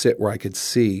able to sit where I could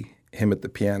see him at the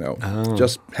piano,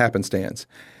 just happenstance.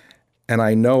 And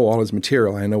I know all his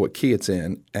material. I know what key it's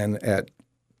in. And at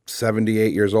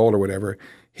 78 years old or whatever,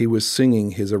 he was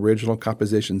singing his original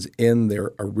compositions in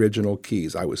their original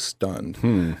keys. I was stunned.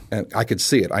 And I could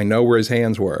see it. I know where his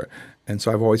hands were. And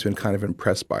so I've always been kind of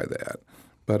impressed by that.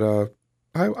 But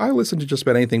I listen to just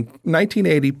about anything,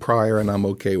 1980 prior, and I'm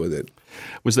okay with it.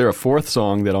 Was there a fourth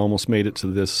song that almost made it to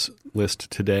this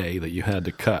list today that you had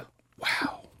to cut?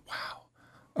 Wow.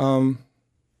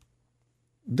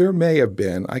 There may have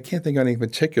been. I can't think of anything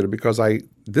particular because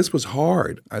this was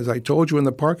hard. As I told you in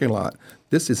the parking lot,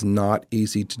 this is not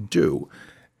easy to do.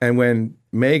 And when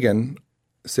Megan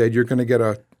said, you're going to get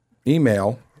an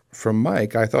email from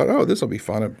Mike, I thought, oh, this will be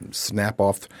fun to snap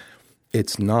off.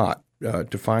 It's not.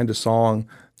 To find a song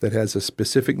that has a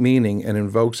specific meaning and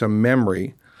invokes a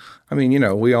memory. I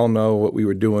mean, we all know what we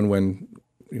were doing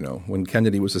when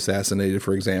Kennedy was assassinated,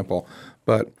 for example.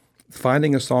 But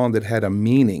finding a song that had a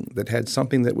meaning, that had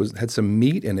something that had some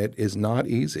meat in it is not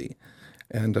easy.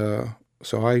 And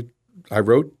so I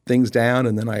wrote things down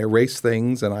and then I erased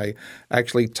things and I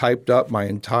actually typed up my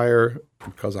entire,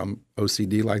 because I'm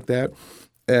OCD like that.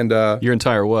 And your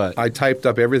entire what? I typed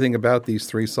up everything about these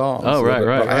three songs. Oh,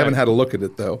 right. I haven't had a look at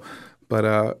it though.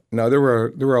 But no, there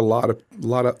were a lot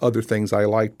of other things I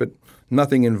liked, but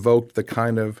nothing invoked the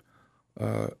kind of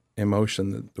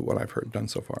emotion that what I've heard done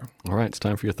so far. All right, it's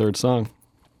time for your third song.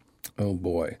 Oh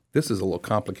boy, this is a little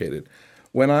complicated.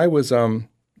 When I was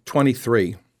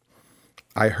 23,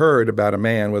 I heard about a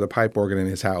man with a pipe organ in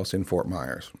his house in Fort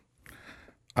Myers.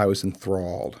 I was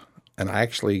enthralled, and I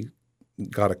actually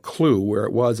got a clue where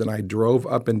it was, and I drove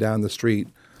up and down the street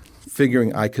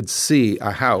figuring I could see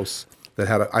a house that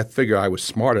had I figured I was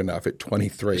smart enough at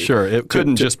 23. Sure, it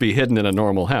couldn't just be hidden in a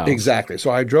normal house. Exactly.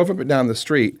 So I drove up and down the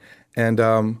street and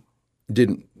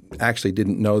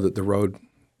didn't know that the road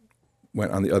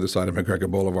went on the other side of McGregor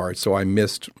Boulevard, so I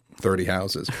missed 30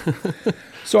 houses.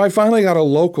 So I finally got a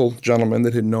local gentleman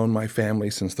that had known my family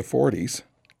since the 40s,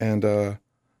 and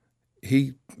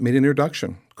he made an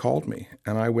introduction, called me,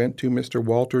 and I went to Mr.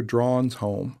 Walter Drawn's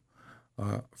home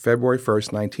February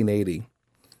 1st, 1980.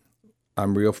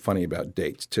 I'm real funny about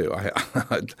dates, too.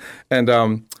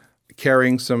 And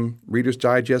carrying some Reader's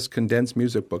Digest condensed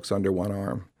music books under one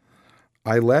arm.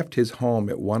 I left his home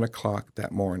at 1 o'clock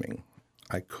that morning.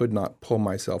 I could not pull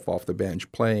myself off the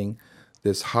bench playing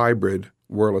this hybrid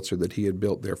Wurlitzer that he had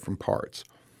built there from parts.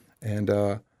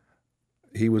 And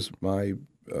he was my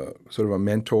sort of a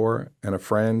mentor and a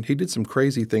friend. He did some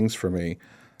crazy things for me.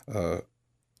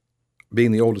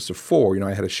 Being the oldest of four,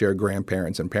 I had to share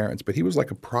grandparents and parents, but he was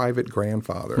like a private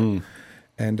grandfather.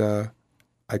 And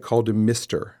I called him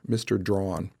Mr.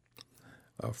 Drawn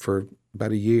for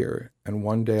about a year. And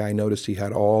one day I noticed he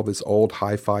had all this old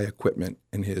hi-fi equipment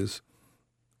in his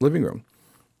living room.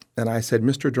 And I said,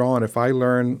 Mr. Drawn, if I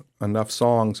learn enough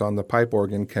songs on the pipe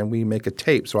organ, can we make a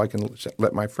tape so I can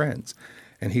let my friends?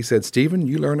 And he said, Stephen,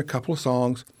 you learn a couple of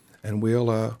songs and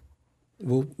we'll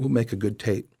make a good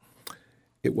tape.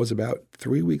 It was about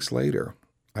 3 weeks later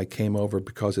I came over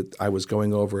because I was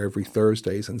going over every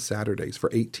Thursdays and Saturdays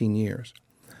for 18 years.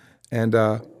 And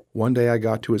one day I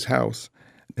got to his house,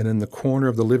 and in the corner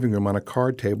of the living room on a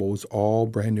card table was all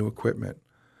brand new equipment.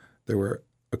 There were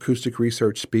acoustic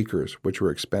research speakers, which were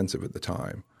expensive at the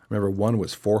time. I remember one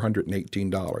was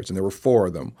 $418, and there were four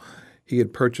of them. He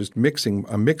had purchased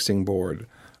a mixing board,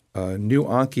 a new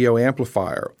Onkyo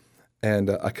amplifier, and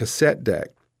a cassette deck.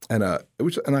 And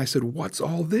I said, what's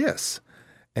all this?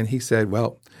 And he said,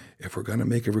 well, if we're going to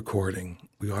make a recording,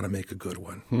 we ought to make a good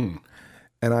one.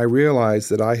 And I realized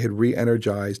that I had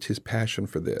re-energized his passion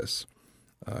for this.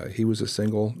 He was a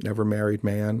single, never married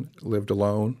man, lived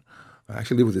alone. I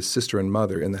actually lived with his sister and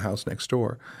mother in the house next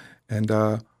door. And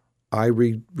I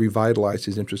revitalized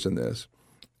his interest in this.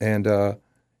 And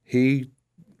he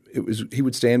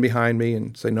would stand behind me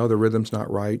and say, no, the rhythm's not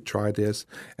right, try this.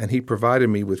 And he provided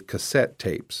me with cassette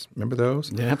tapes. Remember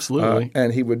those? Yeah, absolutely.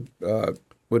 And he would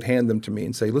hand them to me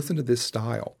and say, listen to this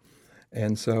style.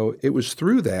 And so it was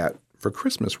through that, for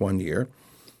Christmas one year,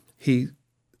 he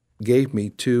gave me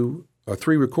 2 or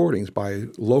 3 recordings by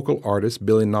local artist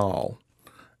Billy Nall,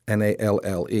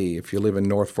 Nalle. If you live in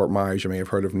North Fort Myers, you may have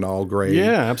heard of Nall Grade.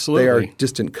 Yeah, absolutely. They are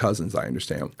distant cousins, I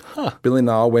understand. Billy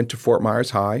Nall went to Fort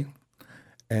Myers High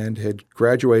and had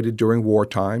graduated during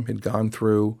wartime, had gone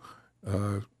through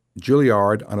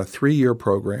Juilliard on a 3-year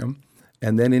program,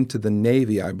 and then into the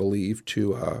Navy, I believe,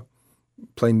 to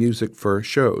play music for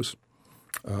shows.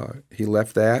 He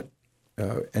left that,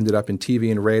 ended up in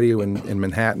TV and radio in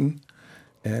Manhattan,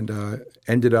 and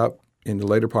ended up in the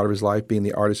later part of his life being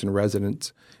the artist in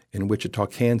residence in Wichita,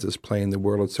 Kansas, playing the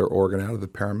Wurlitzer organ out of the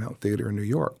Paramount Theater in New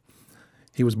York.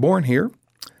 He was born here,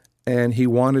 and he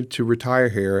wanted to retire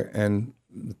here, and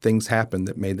things happened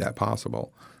that made that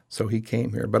possible. So he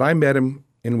came here. But I met him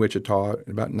in Wichita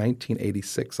in about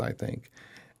 1986, I think,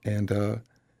 and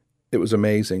it was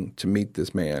amazing to meet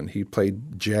this man. He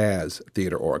played jazz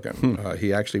theater organ.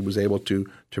 He actually was able to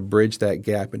bridge that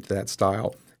gap into that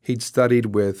style. He'd studied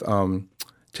with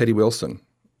Teddy Wilson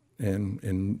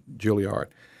in Juilliard.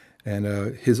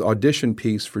 And his audition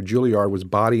piece for Juilliard was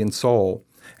Body and Soul,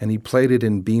 and he played it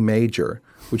in B major,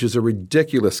 which is a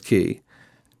ridiculous key.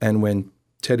 And when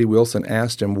Teddy Wilson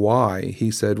asked him why, he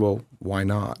said, well, why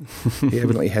not? He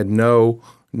evidently had no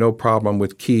problem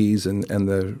with keys and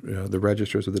the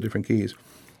registers of the different keys.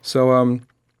 So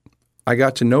I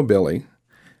got to know Billy,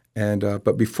 and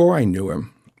but before I knew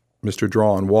him, Mr.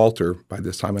 Drawn, Walter, by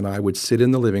this time, and I would sit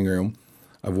in the living room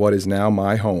of what is now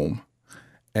my home,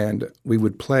 and we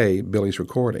would play Billy's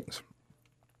recordings.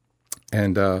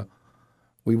 And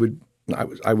we would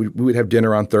have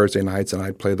dinner on Thursday nights, and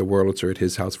I'd play the Wurlitzer at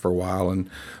his house for a while. And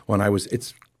when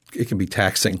it can be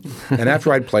taxing. And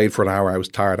after I'd played for an hour, I was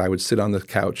tired. I would sit on the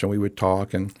couch and we would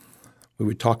talk, and we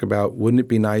would talk about, wouldn't it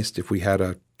be nice if we had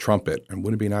a trumpet, and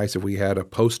wouldn't it be nice if we had a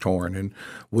post horn, and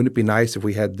wouldn't it be nice if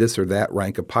we had this or that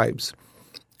rank of pipes?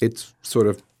 It's sort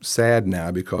of sad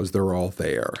now because they're all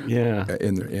there. Yeah.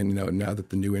 And now that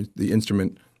the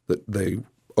instrument, the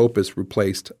opus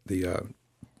replaced the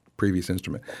previous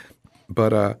instrument.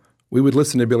 But we would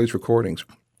listen to Billy's recordings,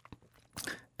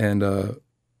 and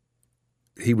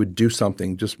he would do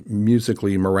something just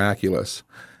musically miraculous,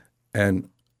 and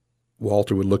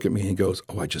Walter would look at me and he goes,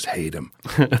 "Oh, I just hate him."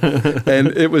 And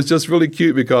it was just really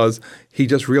cute because he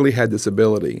just really had this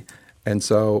ability. And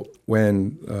so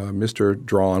when Mr.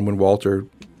 Drawn, when Walter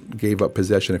gave up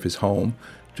possession of his home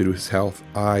due to his health,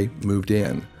 I moved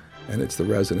in, and it's the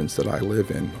residence that I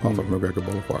live in off of McGregor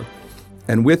Boulevard.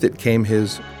 And with it came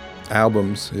his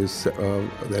albums,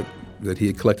 that he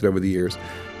had collected over the years,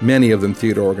 many of them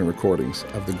theater organ recordings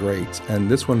of the greats.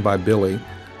 And this one by Billy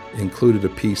included a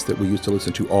piece that we used to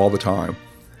listen to all the time,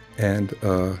 and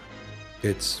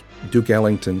it's Duke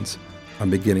Ellington's "I'm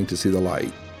Beginning to See the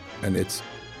Light," and it's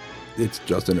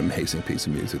just an amazing piece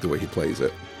of music the way he plays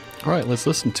it. All right, let's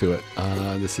listen to it.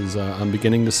 This is "I'm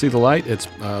Beginning to See the Light."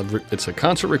 It's a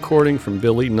concert recording from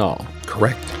Billy Null.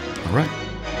 Correct. All right.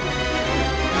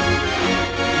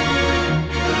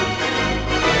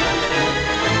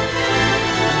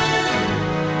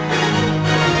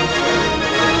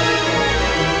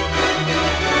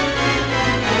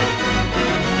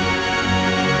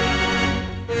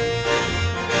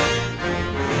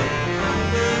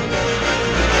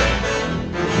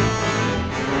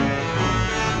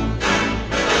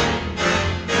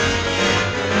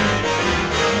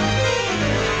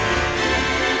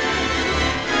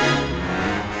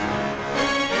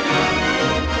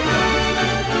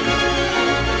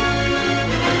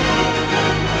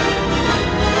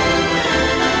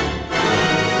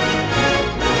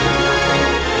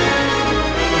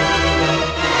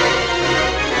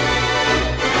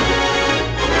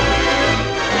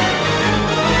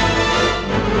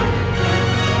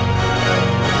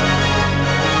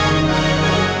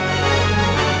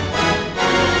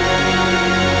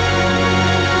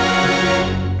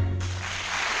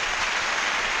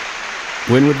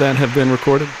 When would that have been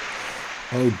recorded?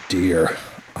 Oh, dear.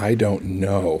 I don't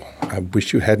know. I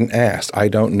wish you hadn't asked. I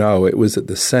don't know. It was at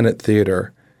the Senate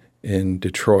Theater in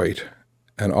Detroit.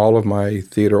 And all of my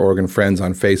theater organ friends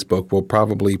on Facebook will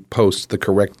probably post the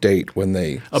correct date when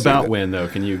they About when, though?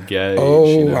 Can you gauge?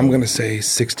 Oh, I'm going to say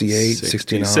 68,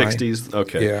 69. 60s?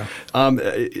 Okay. Yeah.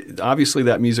 Obviously,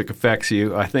 that music affects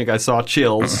you. I think I saw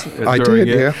chills I during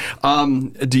did, it.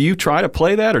 yeah. Do you try to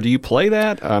play that, or do you play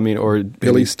that? I mean, or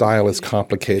Billy's style is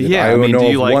complicated. Yeah, I mean, know do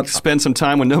you of spend some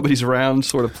time when nobody's around,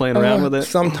 sort of playing around with it?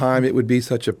 Sometime it would be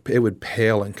it would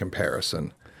pale in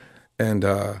comparison, and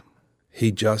he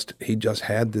just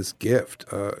had this gift.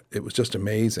 It was just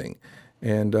amazing,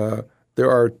 and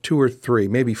there are 2 or 3,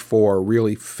 maybe 4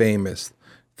 really famous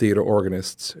theater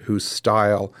organists whose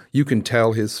style you can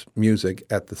tell his music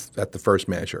at the first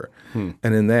measure, and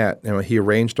in that, he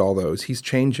arranged all those. He's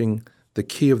changing the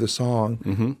key of the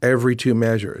song every 2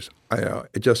 measures.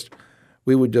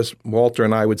 Walter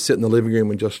and I would sit in the living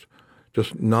room and just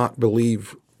not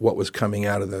believe what was coming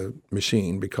out of the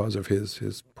machine because of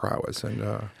his prowess.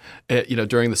 And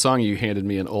during the song, you handed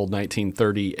me an old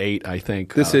 1938, I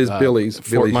think. This is Billy's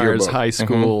Fort Myers yearbook. High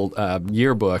School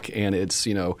yearbook, and it's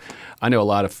I know a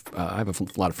lot of I have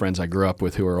a lot of friends I grew up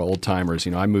with who are old timers.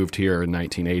 I moved here in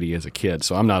 1980 as a kid,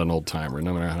 so I'm not an old timer.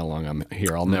 No matter how long I'm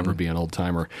here, I'll never be an old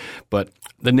timer. But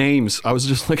the names, I was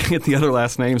just looking at the other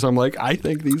last names. I'm like, I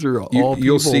think these are all people.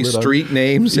 You'll see street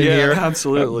names in here. Yeah,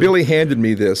 absolutely. Billy handed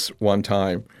me this one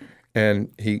time, and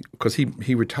because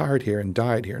he retired here and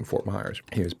died here in Fort Myers.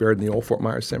 He was buried in the old Fort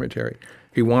Myers Cemetery.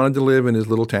 He wanted to live in his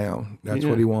little town. That's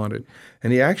what he wanted.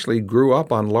 And he actually grew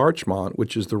up on Larchmont,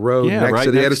 which is the road next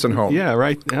to the Edison home. Yeah,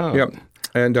 right. Oh. Yep.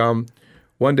 And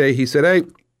one day he said, "Hey,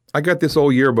 I got this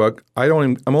old yearbook.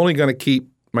 I'm only going to keep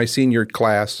my senior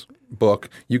class book.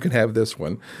 You can have this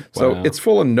one." So it's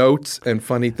full of notes and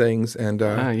funny things. And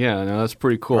that's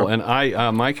pretty cool. And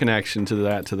my connection to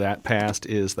that past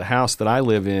is the house that I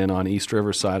live in on East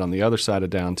Riverside on the other side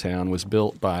of downtown was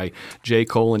built by J.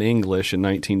 Colin English in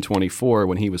 1924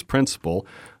 when he was principal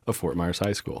of Fort Myers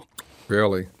High School.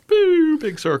 Really? Boo,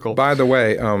 big circle. By the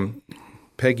way,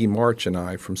 Peggy March and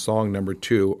I from song number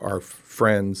 2 are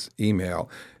friends email,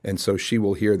 and so she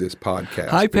will hear this podcast.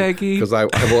 Hi, Peggy. Because I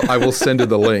will send her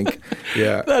the link.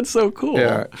 Yeah, that's so cool.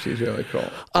 Yeah, she's really cool.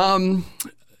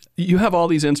 You have all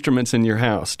these instruments in your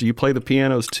house. Do you play the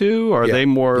pianos too? Or are they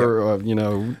more,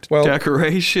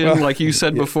 decoration? Like you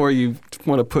said before, you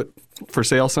want to put for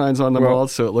sale signs on the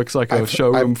walls so it looks like a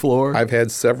showroom floor? I've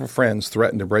had several friends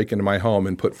threaten to break into my home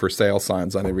and put for sale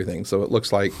signs on everything, so it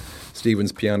looks like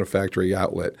Stevens Piano Factory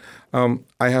outlet.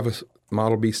 I have a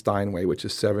Model B Steinway, which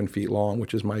is 7 feet long,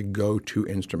 which is my go-to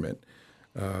instrument.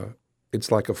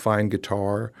 It's like a fine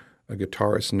guitar. A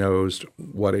guitarist knows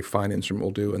what a fine instrument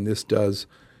will do, and this does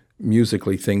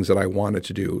musically things that I want it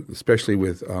to do, especially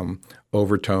with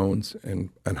overtones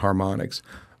and harmonics.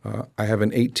 I have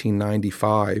an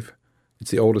 1895, it's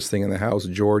the oldest thing in the house,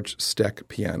 George Steck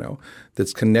piano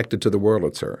that's connected to the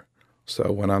Wurlitzer.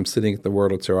 So when I'm sitting at the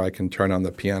Wurlitzer, I can turn on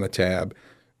the piano tab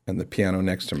and the piano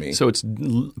next to me. So it's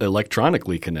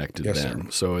electronically connected then. Sir.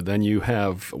 So then you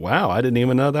have, I didn't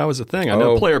even know that was a thing. I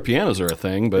know player pianos are a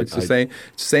thing, but it's the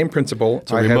same principle.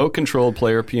 It's a remote-controlled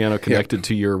player piano connected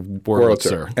to your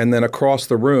Wurlitzer. And then across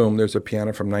the room, there's a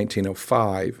piano from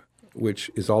 1905,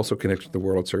 which is also connected to the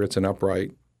Wurlitzer. It's an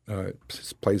upright,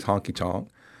 plays honky-tonk.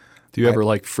 Do you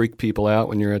ever freak people out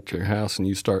when you're at your house and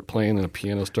you start playing and a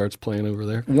piano starts playing over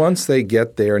there? Once they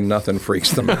get there, nothing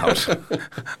freaks them out.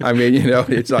 I mean,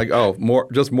 it's like,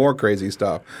 more crazy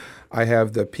stuff. I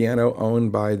have the piano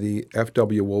owned by the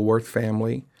F.W. Woolworth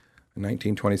family, a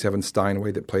 1927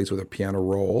 Steinway that plays with a piano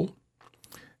roll.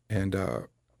 And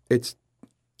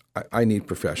I need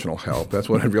professional help. That's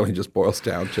what it really just boils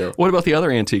down to. What about the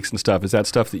other antiques and stuff? Is that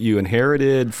stuff that you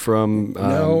inherited from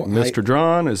Mr.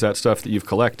 Drawn? Is that stuff that you've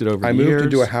collected over the years? I moved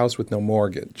into a house with no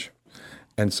mortgage.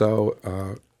 And so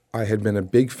I had been a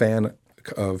big fan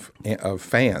of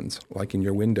fans, like in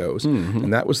your windows. Mm-hmm.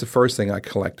 And that was the first thing I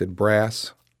collected,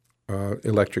 brass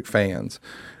electric fans.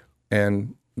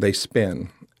 And they spin.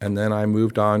 And then I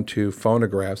moved on to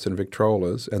phonographs and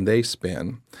Victrolas, and they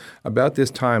spin. About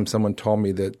this time, someone told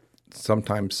me that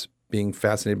sometimes being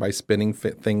fascinated by spinning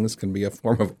things can be a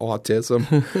form of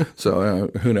autism. So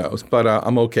who knows? But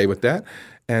I'm okay with that.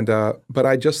 And but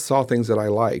I just saw things that I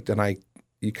liked, and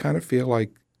you kind of feel like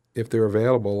if they're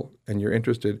available and you're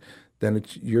interested, then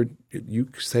you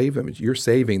save them. You're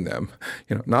saving them.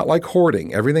 Not like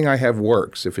hoarding. Everything I have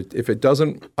works. If it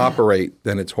doesn't operate,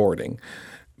 then it's hoarding.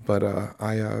 But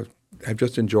I've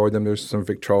just enjoyed them. There's some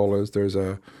Victrolas. There's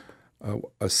a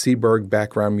Seeburg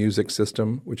background music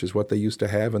system, which is what they used to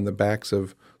have in the backs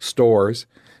of stores,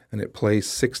 and it plays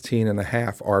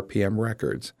 16.5 RPM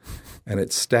records, and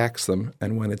it stacks them,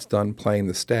 and when it's done playing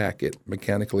the stack, it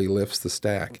mechanically lifts the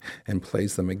stack and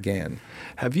plays them again.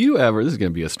 Have you ever, this is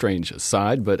going to be a strange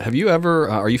aside, but have you ever,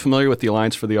 are you familiar with the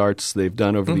Alliance for the Arts? They've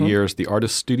done over the years the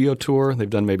Artist Studio Tour. They've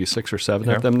done maybe 6 or 7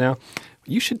 of them now.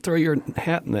 You should throw your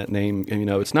hat in that name.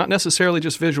 It's not necessarily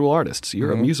just visual artists.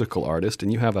 You're a musical artist,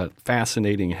 and you have a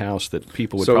fascinating house that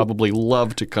people would probably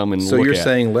love to come and look at. So you're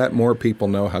saying let more people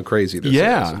know how crazy this is.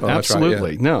 Yeah,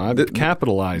 absolutely. Right, yeah. No, I'd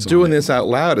capitalize on it. Doing this out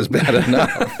loud is bad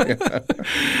enough.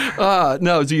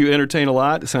 No, do you entertain a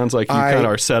lot? It sounds like you kind of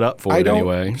are set up for it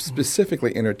anyway. I don't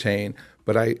specifically entertain,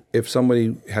 but if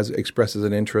somebody expresses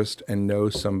an interest and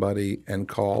knows somebody and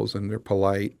calls and they're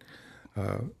polite,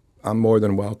 I'm more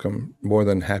than welcome, more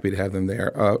than happy to have them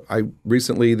there. I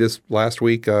recently, this last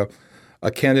week, a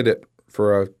candidate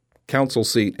for a council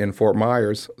seat in Fort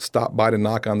Myers stopped by to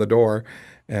knock on the door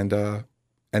and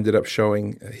ended up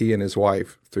showing he and his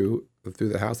wife through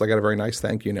the house. I got a very nice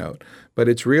thank you note. But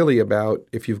it's really about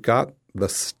if you've got the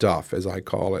stuff, as I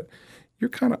call it, you're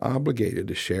kind of obligated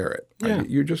to share it. Yeah.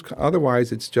 You're just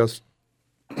otherwise it's just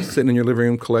sitting in your living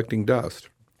room collecting dust.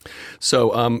 So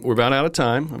we're about out of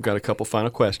time. I've got a couple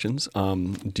final questions.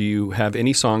 Do you have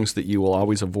any songs that you will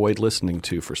always avoid listening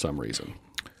to for some reason?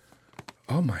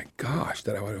 Oh my gosh,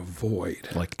 that I would avoid.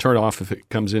 Like turn off if it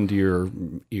comes into your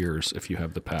ears if you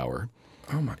have the power.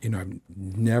 Oh my! It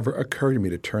never occurred to me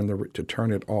to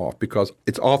turn it off because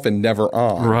it's often never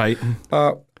on. Right.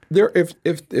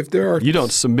 If there are You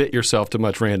don't submit yourself to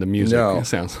much random music. no, It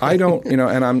sounds I don't.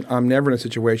 And I'm never in a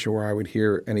situation where I would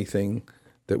hear anything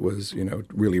that was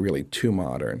really really too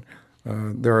modern.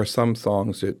 There are some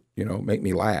songs that make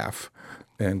me laugh,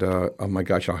 and oh my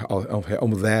gosh, I'll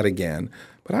that again.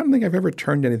 But I don't think I've ever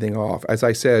turned anything off. As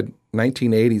I said,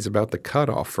 1980 is about the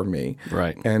cutoff for me,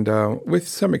 right? And with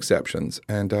some exceptions,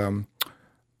 and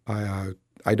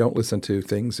I don't listen to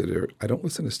things I don't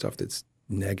listen to stuff that's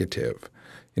negative.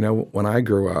 When I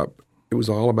grew up, it was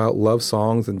all about love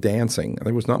songs and dancing.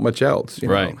 There was not much else.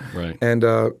 Right. And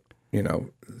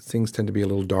things tend to be a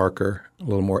little darker, a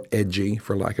little more edgy,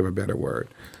 for lack of a better word.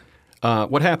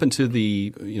 What happened to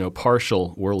the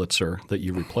partial Wurlitzer that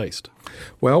you replaced?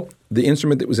 Well, the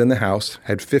instrument that was in the house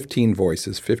had 15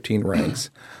 voices, 15 ranks.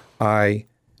 The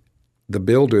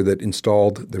builder that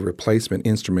installed the replacement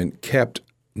instrument kept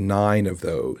 9 of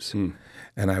those,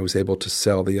 and I was able to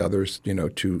sell the others,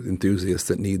 to enthusiasts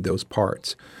that need those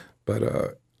parts.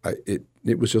 But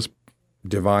it was just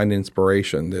divine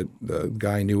inspiration that the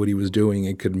guy knew what he was doing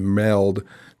and could meld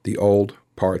the old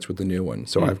parts with the new one.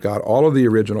 So I've got all of the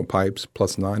original pipes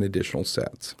plus 9 additional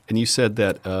sets. And you said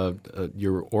that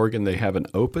your organ, they have an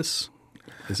opus?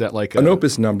 Is that like an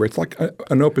opus number? It's like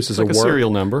an opus is like a serial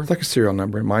number. It's like a serial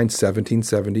number. Mine's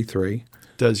 1773.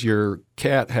 Does your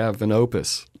cat have an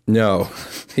opus? No,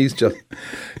 he's just,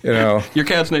 Your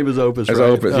cat's name is Opus, right?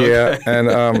 Opus, yeah.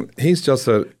 And he's just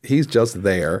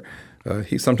there.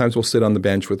 He sometimes will sit on the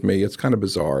bench with me. It's kind of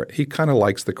bizarre. He kind of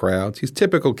likes the crowds. He's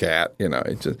typical cat,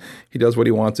 he does what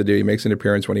he wants to do. He makes an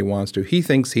appearance when he wants to. He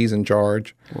thinks he's in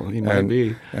charge. Well, he might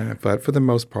be. But for the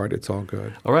most part, it's all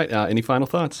good. All right. Any final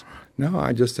thoughts? No,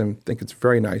 I just think it's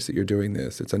very nice that you're doing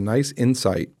this. It's a nice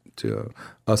insight to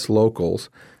us locals,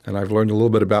 and I've learned a little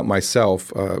bit about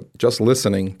myself just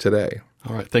listening today.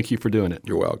 All right. Thank you for doing it.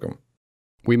 You're welcome.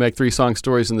 We make 3 Song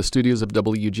Stories in the studios of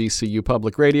WGCU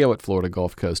Public Radio at Florida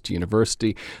Gulf Coast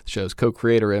University. The show's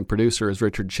co-creator and producer is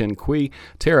Richard Chin Quee.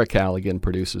 Tara Callaghan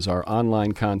produces our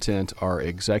online content. Our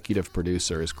executive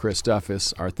producer is Chris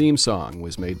Duffus. Our theme song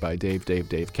was made by Dave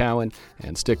Cowan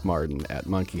and Stick Martin at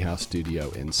Monkey House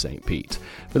Studio in St. Pete.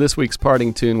 For this week's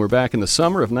parting tune, we're back in the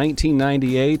summer of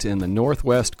 1998 in the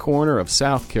northwest corner of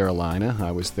South Carolina. I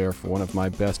was there for one of my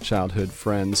best childhood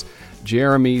friends,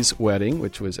 Jeremy's wedding,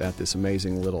 which was at this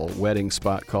amazing little wedding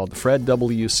spot called the Fred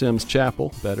W. Sims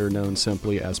Chapel, better known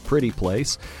simply as Pretty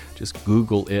Place. Just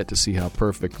Google it to see how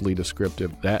perfectly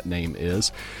descriptive that name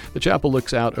is. The chapel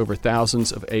looks out over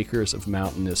thousands of acres of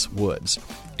mountainous woods.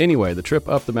 Anyway, the trip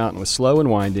up the mountain was slow and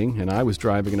winding, and I was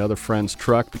driving another friend's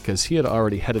truck because he had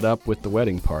already headed up with the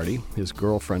wedding party. His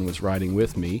girlfriend was riding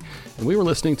with me, and we were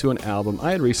listening to an album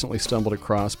I had recently stumbled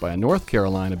across by a North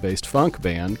Carolina-based funk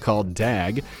band called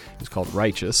DAG. It was called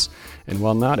Righteous, and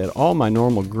while not at all my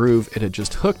normal groove, it had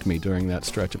just hooked me during that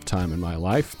stretch of time in my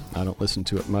life. I don't listen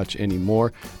to it much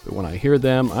anymore, but when I hear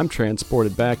them, I'm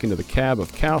transported back into the cab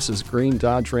of Kouse's green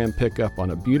Dodge Ram pickup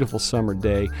on a beautiful summer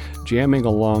day, jamming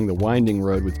along the winding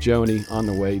road with Joni on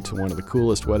the way to one of the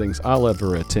coolest weddings I'll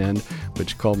ever attend,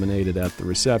 which culminated at the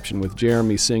reception with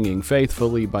Jeremy singing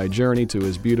Faithfully by Journey to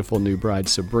his beautiful new bride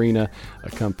Sabrina,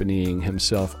 accompanying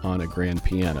himself on a grand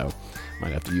piano.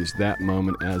 Might have to use that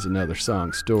moment as another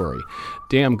song story.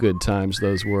 Damn good times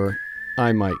those were.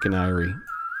 I'm Mike Canary.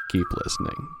 Keep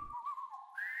listening.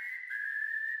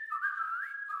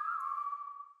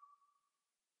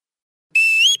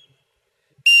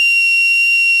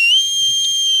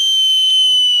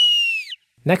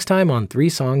 Next time on 3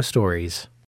 Song Stories.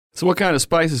 So what kind of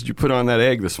spices did you put on that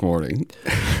egg this morning?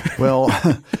 Well,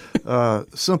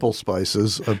 simple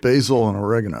spices, basil and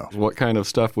oregano. What kind of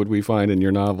stuff would we find in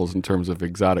your novels in terms of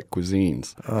exotic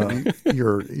cuisines?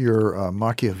 You're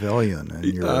Machiavellian and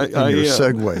your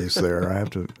segues there.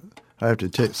 I have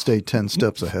to stay 10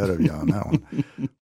 steps ahead of you on that one.